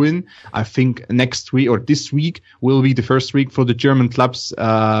will win. I think next week or this week will be the first week for the German clubs.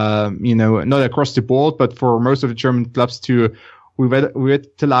 Not across the board, but for most of the German clubs to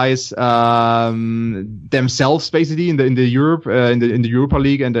revitalize themselves, basically in the Europa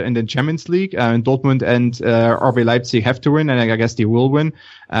League and the Champions League. And Dortmund and RB Leipzig have to win, and I guess they will win.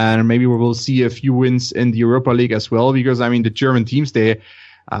 And maybe we will see a few wins in the Europa League as well, because the German teams, they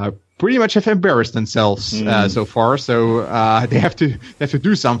pretty much have embarrassed themselves so far. So they have to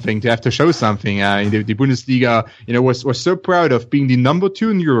do something. They have to show something. The Bundesliga, was so proud of being the number 2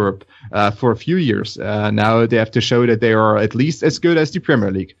 in Europe for a few years. Now they have to show that they are at least as good as the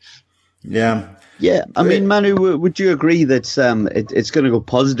Premier League. Yeah. Yeah, Manu, would you agree that it's going to go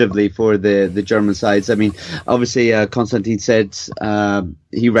positively for the German sides? Obviously, Konstantin said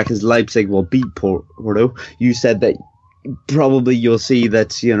he reckons Leipzig will beat Porto. You said that probably you'll see that,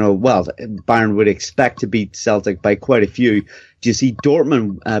 Bayern would expect to beat Celtic by quite a few. Do you see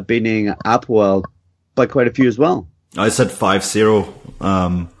Dortmund beating Apoel by quite a few as well? I said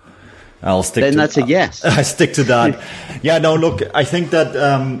 5-0. I'll stick then that's a yes. I stick to that. Yeah, no, look, I think that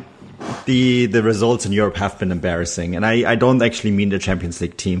the results in Europe have been embarrassing. And I don't actually mean the Champions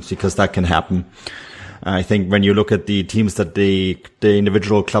League teams, because that can happen. I think when you look at the teams that the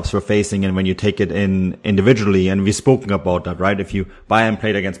individual clubs were facing, and when you take it in individually, and we've spoken about that, right? If Bayern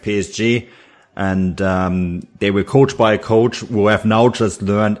played against PSG, and they were coached by a coach who have now just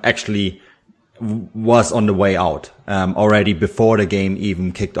learned actually was on the way out already before the game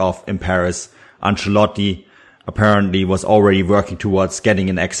even kicked off in Paris. Ancelotti apparently was already working towards getting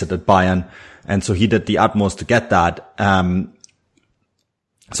an exit at Bayern, and so he did the utmost to get that.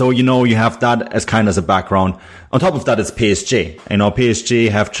 So, you have that as kind of a background. On top of that, it's PSG. PSG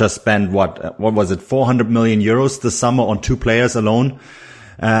have just spent, what was it, 400 million euros this summer on 2 players alone.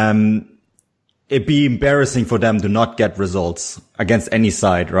 It'd be embarrassing for them to not get results against any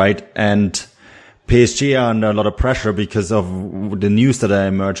side, right? And PSG are under a lot of pressure because of the news that are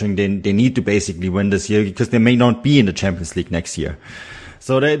emerging. They need to basically win this year, because they may not be in the Champions League next year.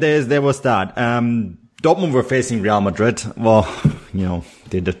 So there was that. Dortmund were facing Real Madrid. Well,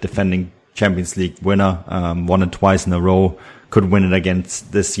 they're the defending Champions League winner, won it twice in a row, could win it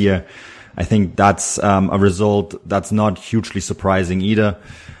against this year. I think that's a result that's not hugely surprising either.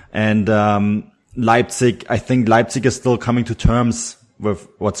 And Leipzig, I think Leipzig is still coming to terms with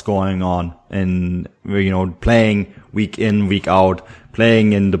what's going on in, playing week in, week out,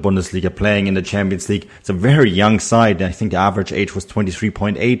 playing in the Bundesliga, playing in the Champions League. It's a very young side. I think the average age was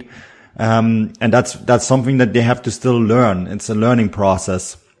 23.8. And that's something that they have to still learn. It's a learning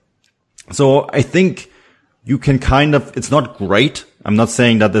process. So I think you can it's not great. I'm not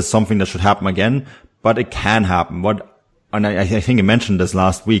saying that there's something that should happen again, but it can happen. And I think I mentioned this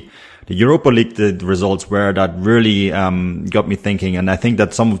last week. The Europa League, the results were that really, got me thinking. And I think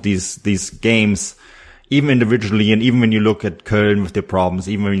that some of these games, even individually, and even when you look at Köln with their problems,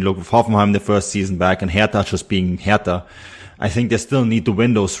 even when you look at Hoffenheim the first season back and Hertha just being Hertha, I think they still need to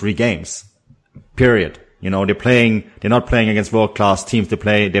win those 3 games. Period. They're not playing against world-class teams. They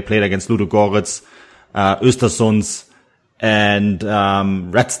played against Ludogorets, Östersunds, and,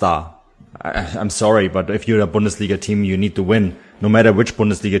 Red Star. I'm sorry, but if you're a Bundesliga team, you need to win. No matter which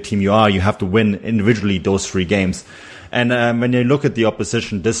Bundesliga team you are, you have to win individually those 3 games. And when you look at the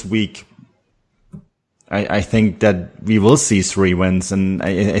opposition this week, I think that we will see 3 wins, and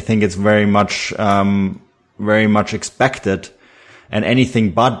I think it's very much expected. And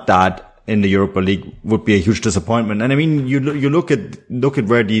anything but that in the Europa League would be a huge disappointment. And I mean, you look at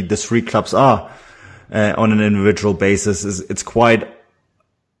where the 3 clubs are on an individual basis. It's quite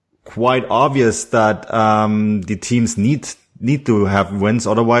obvious that the teams need to have wins,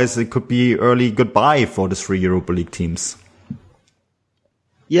 otherwise it could be early goodbye for the 3 Europa League teams.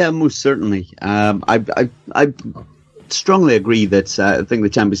 Yeah, most certainly. I strongly agree that I think the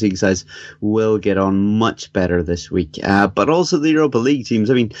Champions League sides will get on much better this week. But also the Europa League teams.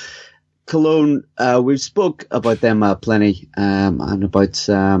 I mean, Cologne, we've spoke about them plenty, and about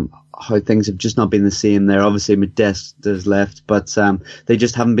how things have just not been the same there. Obviously, Modeste has left, but they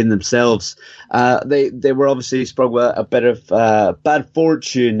just haven't been themselves. They were obviously sprung with a bit of bad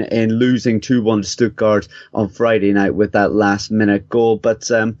fortune in losing 2-1 to Stuttgart on Friday night with that last-minute goal. But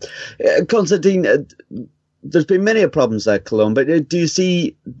Konstantin, there's been many problems at Cologne, but do you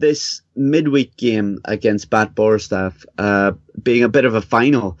see this midweek game against Bad Borisov being a bit of a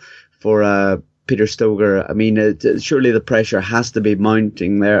final for Peter Stöger? I mean, surely the pressure has to be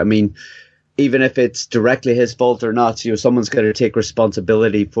mounting there. I mean, even if it's directly his fault or not, someone's got to take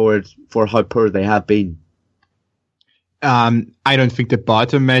responsibility for how poor they have been. I don't think the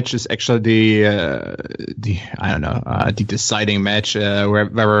bottom match is actually the deciding match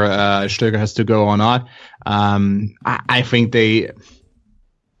whether Stöger has to go or not. I think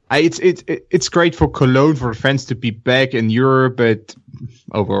it's great for Cologne, for fans to be back in Europe, but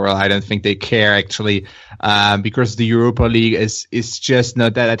overall I don't think they care actually, because the Europa League is just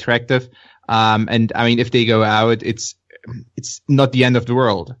not that attractive. And I mean, if they go out, it's not the end of the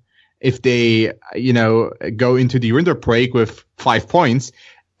world. If they, go into the winter break with 5 points,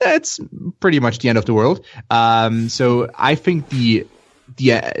 that's pretty much the end of the world. So I think the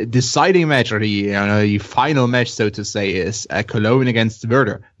deciding match, or the final match, so to say, is Cologne against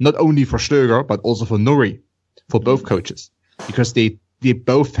Werder. Not only for Stöger, but also for Nuri, for both coaches, because they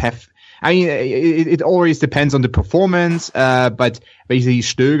both have. I mean, it always depends on the performance, but basically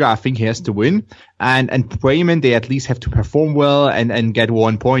Stöger, I think he has to win, and Bremen, they at least have to perform well and get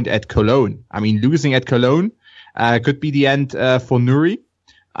 1 point at Cologne. I mean, losing at Cologne could be the end for Nuri,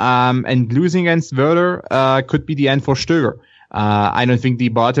 and losing against Werder could be the end for Stöger. I don't think the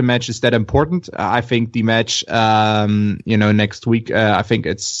bottom match is that important. I think the match, next week, I think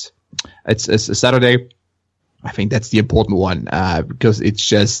it's a Saturday. I think that's the important one, because it's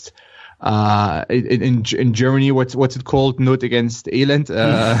just, in Germany, what's it called? Not against Elend,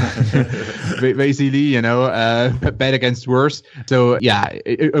 basically, bad against worse. So yeah,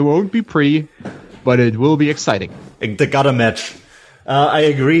 it won't be pretty, but it will be exciting. The gutter match. I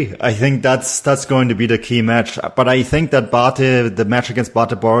agree. I think that's going to be the key match. But I think that the match against Bate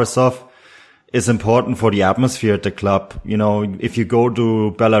Borisov is important for the atmosphere at the club. If you go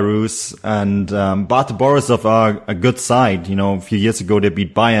to Belarus, and Bate Borisov are a good side. A few years ago they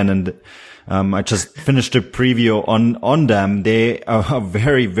beat Bayern, and I just finished a preview on them. They are a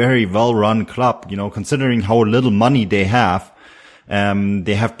very, very well-run club. Considering how little money they have.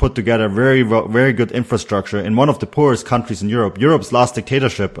 They have put together very, very good infrastructure in one of the poorest countries in Europe, Europe's last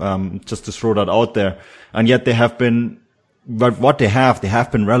dictatorship, just to throw that out there. And yet they have been, but what they have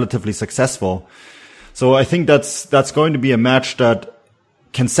been relatively successful. So I think that's going to be a match that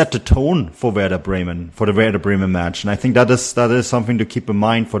can set the tone for Werder Bremen, for the Werder Bremen match. And I think that is something to keep in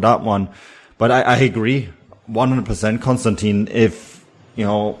mind for that one. But I agree 100%, Konstantin, if,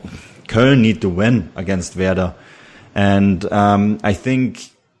 Köln need to win against Werder. And I think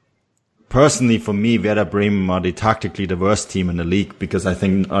personally, for me, Werder Bremen are tactically the worst team in the league, because I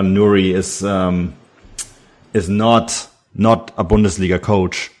think Nuri is not a Bundesliga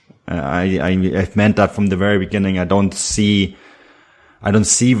coach. I've meant that from the very beginning. I don't see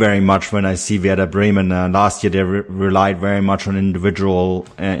very much when I see Werder Bremen. Last year they relied very much on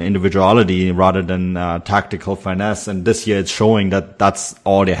individuality rather than tactical finesse, and this year it's showing that that's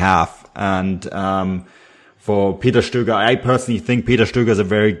all they have. And for Peter Stöger, I personally think Peter Stöger is a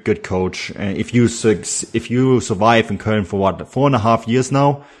very good coach. If you survive in Köln for 4.5 years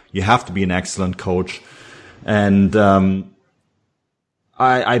now, you have to be an excellent coach. And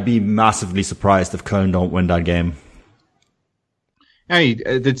I'd be massively surprised if Köln don't win that game. Hey,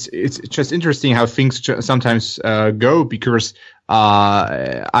 it's just interesting how things sometimes go, because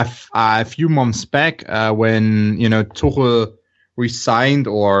a few months back, when Tuchel resigned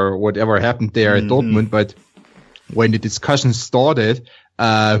or whatever happened there at Dortmund, but when the discussion started,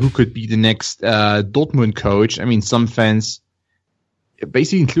 who could be the next Dortmund coach? I mean, some fans,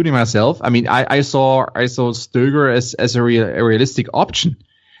 basically including myself, I mean, I saw Stöger as a realistic option.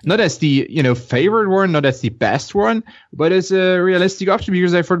 Not as the, favorite one, not as the best one, but as a realistic option,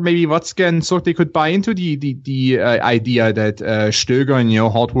 because I thought maybe Watzke and Sotte could buy into the idea that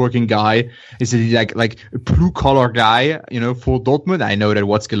Stöger, hardworking guy, is like a blue collar guy, for Dortmund. I know that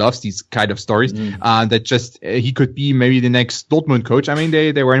Watzke loves these kind of stories, that just he could be maybe the next Dortmund coach. I mean,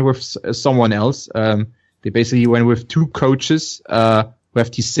 they went with someone else. They basically went with two coaches, who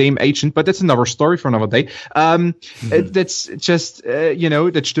have the same agent, but that's another story for another day. That's just,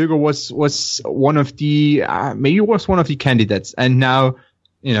 that Stöger was one of the, maybe was one of the candidates. And now,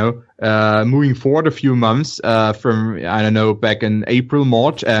 moving forward a few months, from, I don't know, back in April,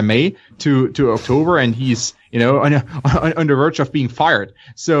 March, May to October, and he's, on the verge of being fired.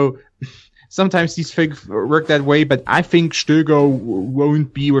 So, sometimes these things work that way, but I think Stöger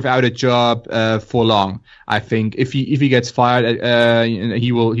won't be without a job for long. I think if he gets fired,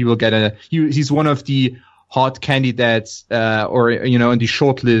 he will get he's one of the hot candidates, or on the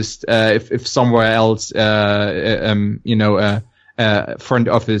short list, if somewhere else, front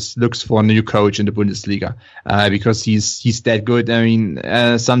office looks for a new coach in the Bundesliga, because he's that good. I mean,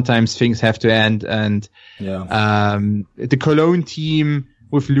 sometimes things have to end, and the Cologne team,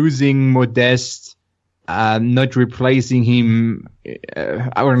 with losing Modeste, not replacing him,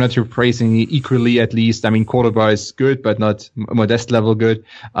 or not replacing equally, at least. I mean, Cordoba is good, but not Modeste level good.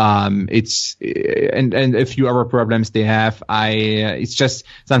 It's, and a few other problems they have. It's just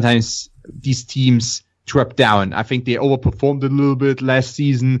sometimes these teams drop down. I think they overperformed a little bit last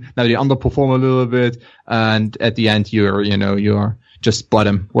season. Now they underperform a little bit. And at the end, you're just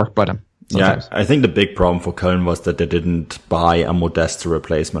rock bottom. Sometimes. Yeah, I think the big problem for Köln was that they didn't buy a Modeste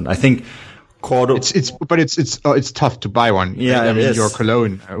replacement. I think Cordoba. It's tough to buy one. Yeah, I mean, you're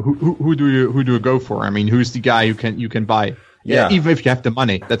Cologne. Who do you go for? I mean, who's the guy you can buy? Yeah, even if you have the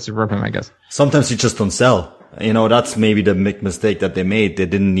money, that's the problem, I guess. Sometimes you just don't sell. That's maybe the big mistake that they made. They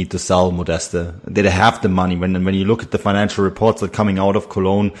didn't need to sell Modeste. They have the money. When you look at the financial reports that are coming out of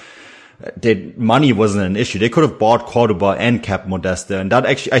Cologne, money wasn't an issue. They could have bought Cordoba and kept Modeste, and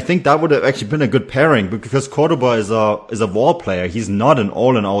I think that would have actually been a good pairing, because Cordoba is a ball player. He's not an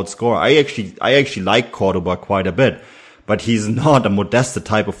all-and-out scorer. I actually like Cordoba quite a bit, but he's not a Modeste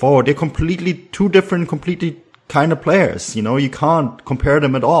type of forward. They're two different, completely kind of players. You can't compare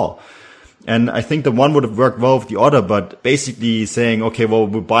them at all. And I think the one would have worked well with the other, but basically saying, okay, well,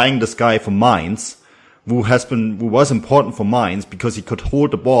 we're buying this guy from Mainz, who was important for Mainz because he could hold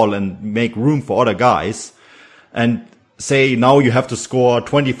the ball and make room for other guys, and say now you have to score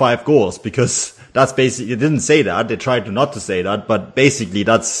 25 goals, because that's basically, they didn't say that, they tried not to say that, but basically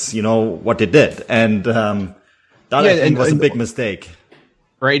that's, what they did. And, that I think was a big mistake.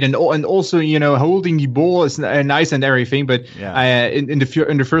 Right, and also, holding the ball is nice and everything, but in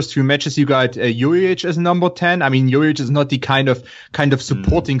the first few matches you got Jojic as number 10. I mean, Jojic is not the kind of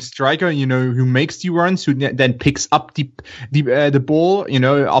supporting striker, who makes the runs, who then picks up the ball,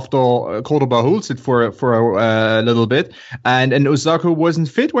 after Cordoba holds it for a little bit, and Osako wasn't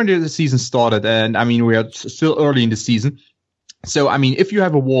fit when the season started, and I mean we are still early in the season. So I mean, if you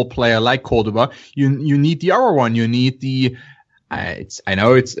have a wall player like Cordoba, you need the other one, you need the. I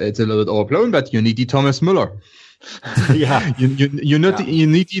know it's a little bit overblown, but you need the Thomas Müller. Yeah, you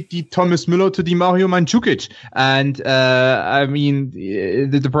need the Thomas Müller to the Mario Mandzukic, and I mean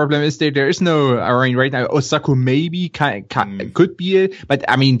the problem is that there is no. I mean, right now Osako maybe could be it, but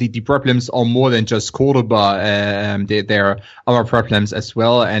I mean the problems are more than just Cordoba. There are other problems as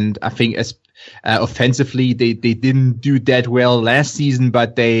well, and I think Offensively, they didn't do that well last season,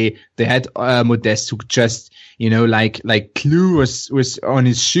 but they had Modeste, who just, like Klou was on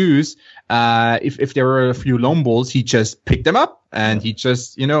his shoes. If there were a few long balls, he just picked them up and he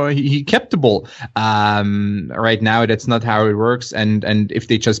just, he kept the ball. Right now, that's not how it works. And if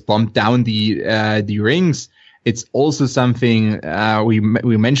they just bump down the rings, it's also something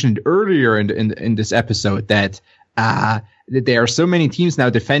we mentioned earlier in this episode that there are so many teams now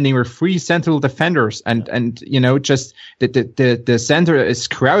defending with 3 central defenders, and just the center is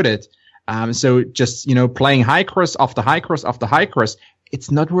crowded. So just playing high cross after high cross after high cross, it's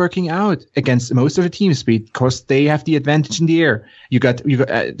not working out against most of the teams because they have the advantage in the air.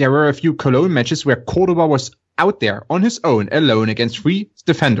 There were a few Cologne matches where Cordoba was out there on his own, alone against 3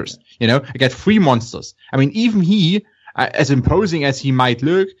 defenders, against 3 monsters. I mean, even he, as imposing as he might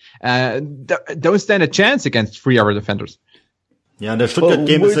look, don't stand a chance against 3 other defenders. Yeah, the Stuttgart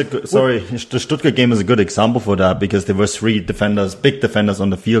game the Stuttgart game is a good example for that, because there were 3 defenders, big defenders on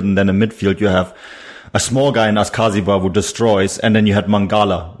the field, and then in midfield you have a small guy in Askasiba who destroys, and then you had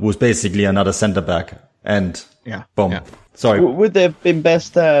Mangala, who's basically another center back, and boom. Yeah. Sorry. Would they have been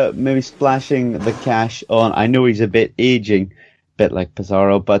best maybe splashing the cash on, I know he's a bit aging, bit like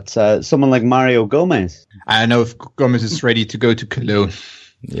Pizarro, but someone like Mario Gomez? I don't know if Gomez is ready to go to Cologne.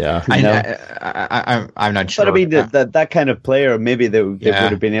 Yeah, I'm not sure. But I mean, that kind of player, maybe they would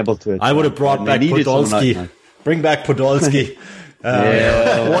have been able to. I would have brought back Podolski. Bring back Podolski.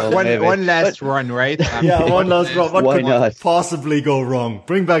 One last run, right? One last run. What could possibly go wrong?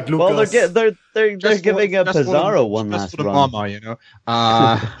 Bring back Lucas. Well, they're giving Pizarro one last run.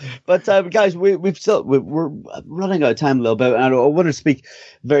 But guys, we're running out of time a little bit, and I want to speak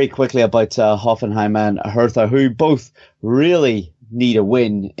very quickly about Hoffenheim and Hertha, who both really need a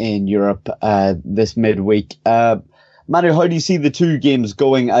win in Europe this midweek. Manu, how do you see the 2 games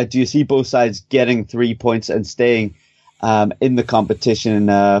going? Do you see both sides getting 3 points and staying in the competition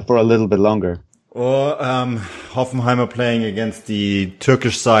for a little bit longer? Or Hoffenheim are playing against the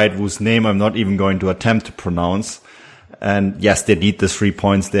Turkish side, whose name I'm not even going to attempt to pronounce. And yes, they need the 3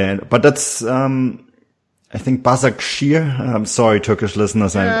 points there. But that's I think Başakşehir. I'm sorry, Turkish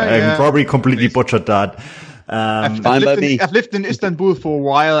listeners. I probably completely butchered that. I've lived in Istanbul for a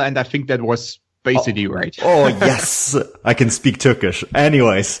while, and I think that was basically right. Oh, yes. I can speak Turkish.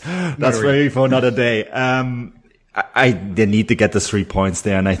 Anyways, that's ready for another day. They need to get the 3 points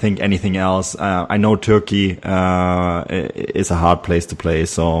there, and I think anything else, I know Turkey is a hard place to play,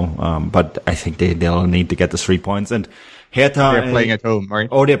 so but I think they'll need to get the 3 points. And Hertha, they're playing at home, right?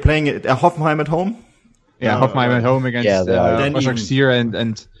 Oh, they're playing at Hoffenheim at home? Yeah, Hoffenheim at home against Başakşehir,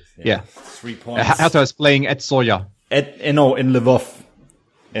 and 3 points. Hertha is playing at Soya. In Lvov.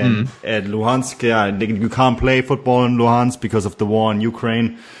 And at Luhansk, you can't play football in Luhansk because of the war in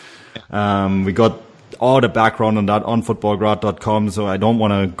Ukraine. We got all the background on that on footballgrad.com, so I don't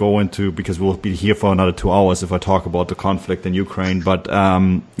want to go into, because we'll be here for another 2 hours if I talk about the conflict in Ukraine. But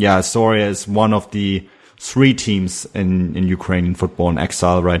Soria is one of the 3 teams in Ukrainian football in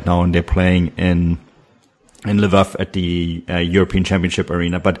exile right now, and they're playing in Lvov at the European Championship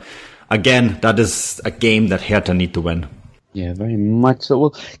arena. But again, that is a game that Hertha need to win. Yeah, very much so.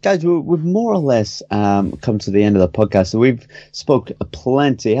 Well, guys, we've more or less come to the end of the podcast. So we've spoke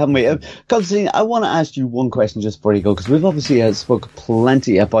plenty, haven't we? Constantine, I want to ask you one question just before you go, because we've obviously spoke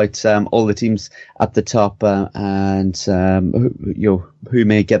plenty about all the teams at the top and who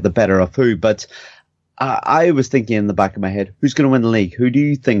may get the better of who. But I was thinking in the back of my head, who's going to win the league? Who do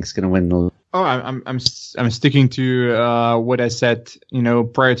you think is going to win the league? Oh, I'm sticking to what I said,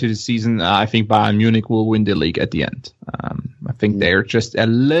 prior to the season. I think Bayern Munich will win the league at the end. I think they're just a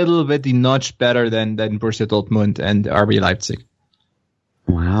little bit the notch better than Borussia Dortmund and RB Leipzig.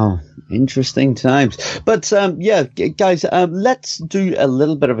 Wow, interesting times. But guys, let's do a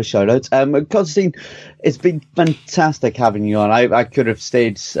little bit of a shout out. Constantine, it's been fantastic having you on. I could have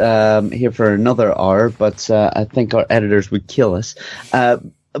stayed here for another hour, but I think our editors would kill us.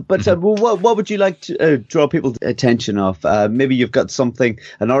 But what would you like to draw people's attention of? Maybe you've got something,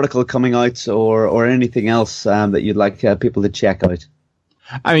 an article coming out, or anything else that you'd like people to check out.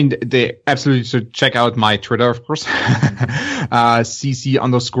 I mean, they absolutely should check out my Twitter, of course.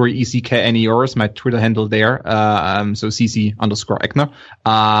 CC_ECKNER is my Twitter handle there. So CC_Eckner.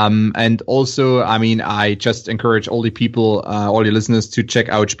 And also, I mean, I just encourage all the people, all the listeners to check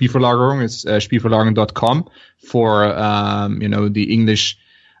out Spielverlagerung. It's Spielverlagerung.com for, the English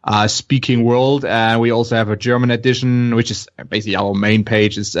speaking world. And we also have a German edition, which is basically our main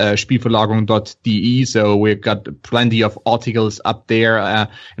page, is Spielverlagerung.de. So we've got plenty of articles up there,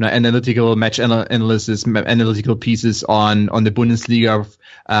 analytical match analysis, analytical pieces on the Bundesliga,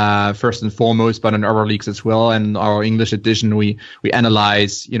 first and foremost, but on other leagues as well. And our English edition, we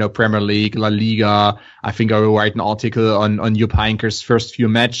analyze, Premier League, La Liga. I think I will write an article on Jupp Heynckes' first few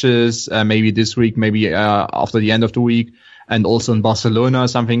matches, maybe this week, maybe after the end of the week. And also in Barcelona,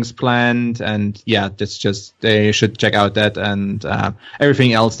 something's planned. And yeah, they should check out that. And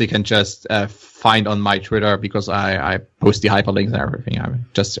everything else they can just find on my Twitter, because I post the hyperlinks and everything.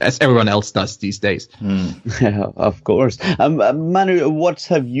 Just as everyone else does these days. Yeah, of course. Manu, what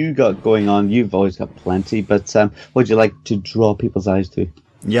have you got going on? You've always got plenty, but what would you like to draw people's eyes to?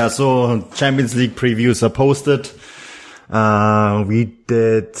 Yeah, so Champions League previews are posted. We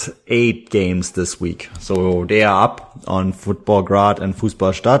did 8 games this week. So they are up on Footballgrad and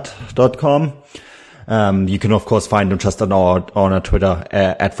Fußballstadt.com. You can of course find them just on our Twitter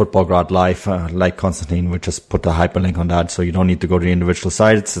at Footballgrad Live, like Konstantin. We just put the hyperlink on that, so you don't need to go to the individual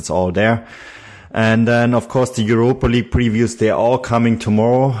sites. It's all there. And then of course the Europa League previews, they're all coming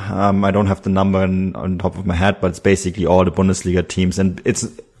tomorrow. I don't have the number on top of my head, but it's basically all the Bundesliga teams,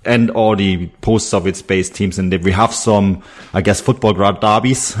 and all the post-Soviet-based teams. And we have some, I guess, Footballgrad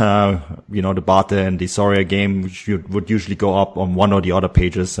derbies, the Bate and the Soria game, which would usually go up on one or the other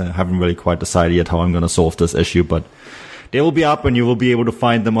pages. I haven't really quite decided yet how I'm going to solve this issue, but they will be up and you will be able to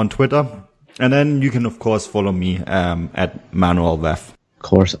find them on Twitter. And then you can, of course, follow me, at Manuel Vef. Of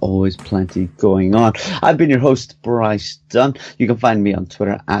course, always plenty going on. I've been your host, Bryce Dunn. You can find me on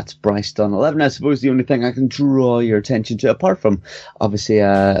Twitter at BryceDunn11. I suppose the only thing I can draw your attention to, apart from obviously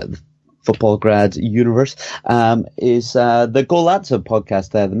the Footballgrad universe, is the Golazo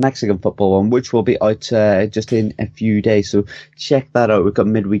podcast, the Mexican football one, which will be out just in a few days. So check that out. We've got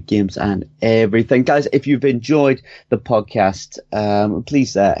midweek games and everything. Guys, if you've enjoyed the podcast,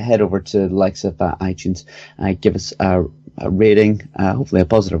 please head over to the likes of iTunes, give us a rating, hopefully a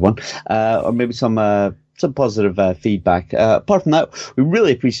positive one, or maybe some positive feedback. Apart from that, we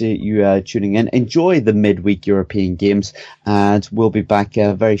really appreciate you tuning in. Enjoy the midweek European games, and we'll be back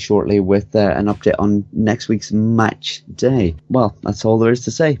very shortly with an update on next week's match day. Well, that's all there is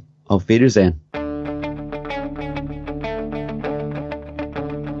to say. Auf Wiedersehen.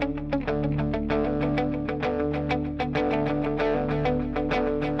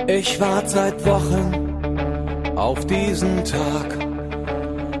 Ich warte seit Wochen auf diesen Tag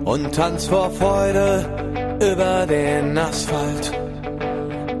und tanz vor Freude über den Asphalt,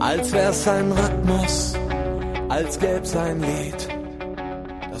 als wär's ein Rhythmus, als gäb's ein Lied,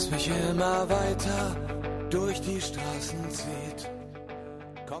 das mich immer weiter durch die Straßen zieht.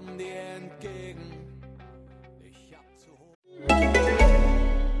 Komm dir entgegen, ich hab zu hoch.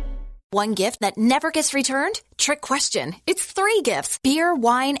 One gift that never gets returned? Trick question. It's 3 gifts: beer,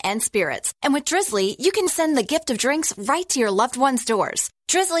 wine, and spirits. And with Drizzly, you can send the gift of drinks right to your loved one's doors.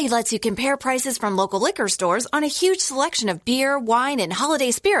 Drizzly lets you compare prices from local liquor stores on a huge selection of beer, wine, and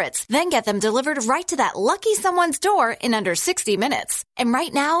holiday spirits, then get them delivered right to that lucky someone's door in under 60 minutes. And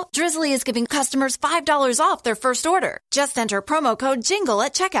right now, Drizzly is giving customers $5 off their first order. Just enter promo code JINGLE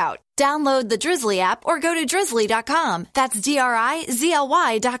at checkout. Download the Drizzly app or go to drizzly.com. That's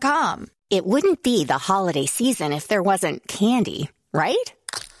DRIZLY.com. It wouldn't be the holiday season if there wasn't candy, right?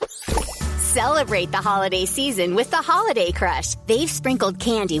 Celebrate the holiday season with the Holiday Crush. They've sprinkled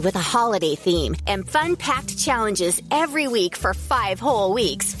candy with a holiday theme and fun-packed challenges every week for 5 whole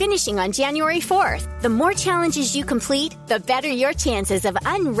weeks, finishing on January 4th. The more challenges you complete, the better your chances of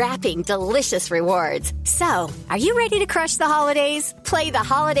unwrapping delicious rewards. So, are you ready to crush the holidays? Play the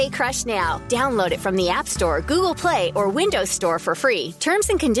Holiday Crush now. Download it from the App Store, Google Play, or Windows Store for free. Terms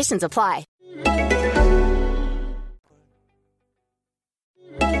and conditions apply.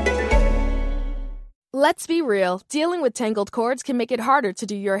 Let's be real. Dealing with tangled cords can make it harder to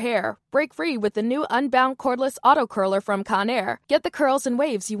do your hair. Break free with the new Unbound Cordless Auto Curler from Conair. Get the curls and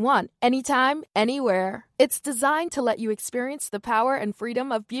waves you want, anytime, anywhere. It's designed to let you experience the power and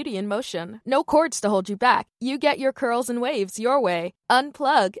freedom of beauty in motion. No cords to hold you back. You get your curls and waves your way.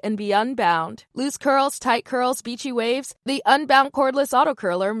 Unplug and be unbound. Loose curls, tight curls, beachy waves. The Unbound Cordless Auto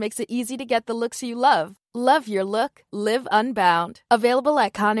Curler makes it easy to get the looks you love. Love your look. Live unbound. Available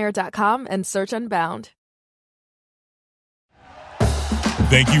at Conair.com and search Unbound.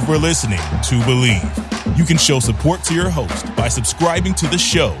 Thank you for listening to Believe. You can show support to your host by subscribing to the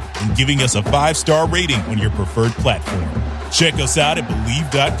show and giving us a 5-star rating on your preferred platform. Check us out at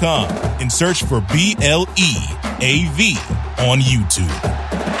Believe.com and search for BLEAV on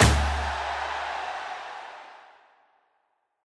YouTube.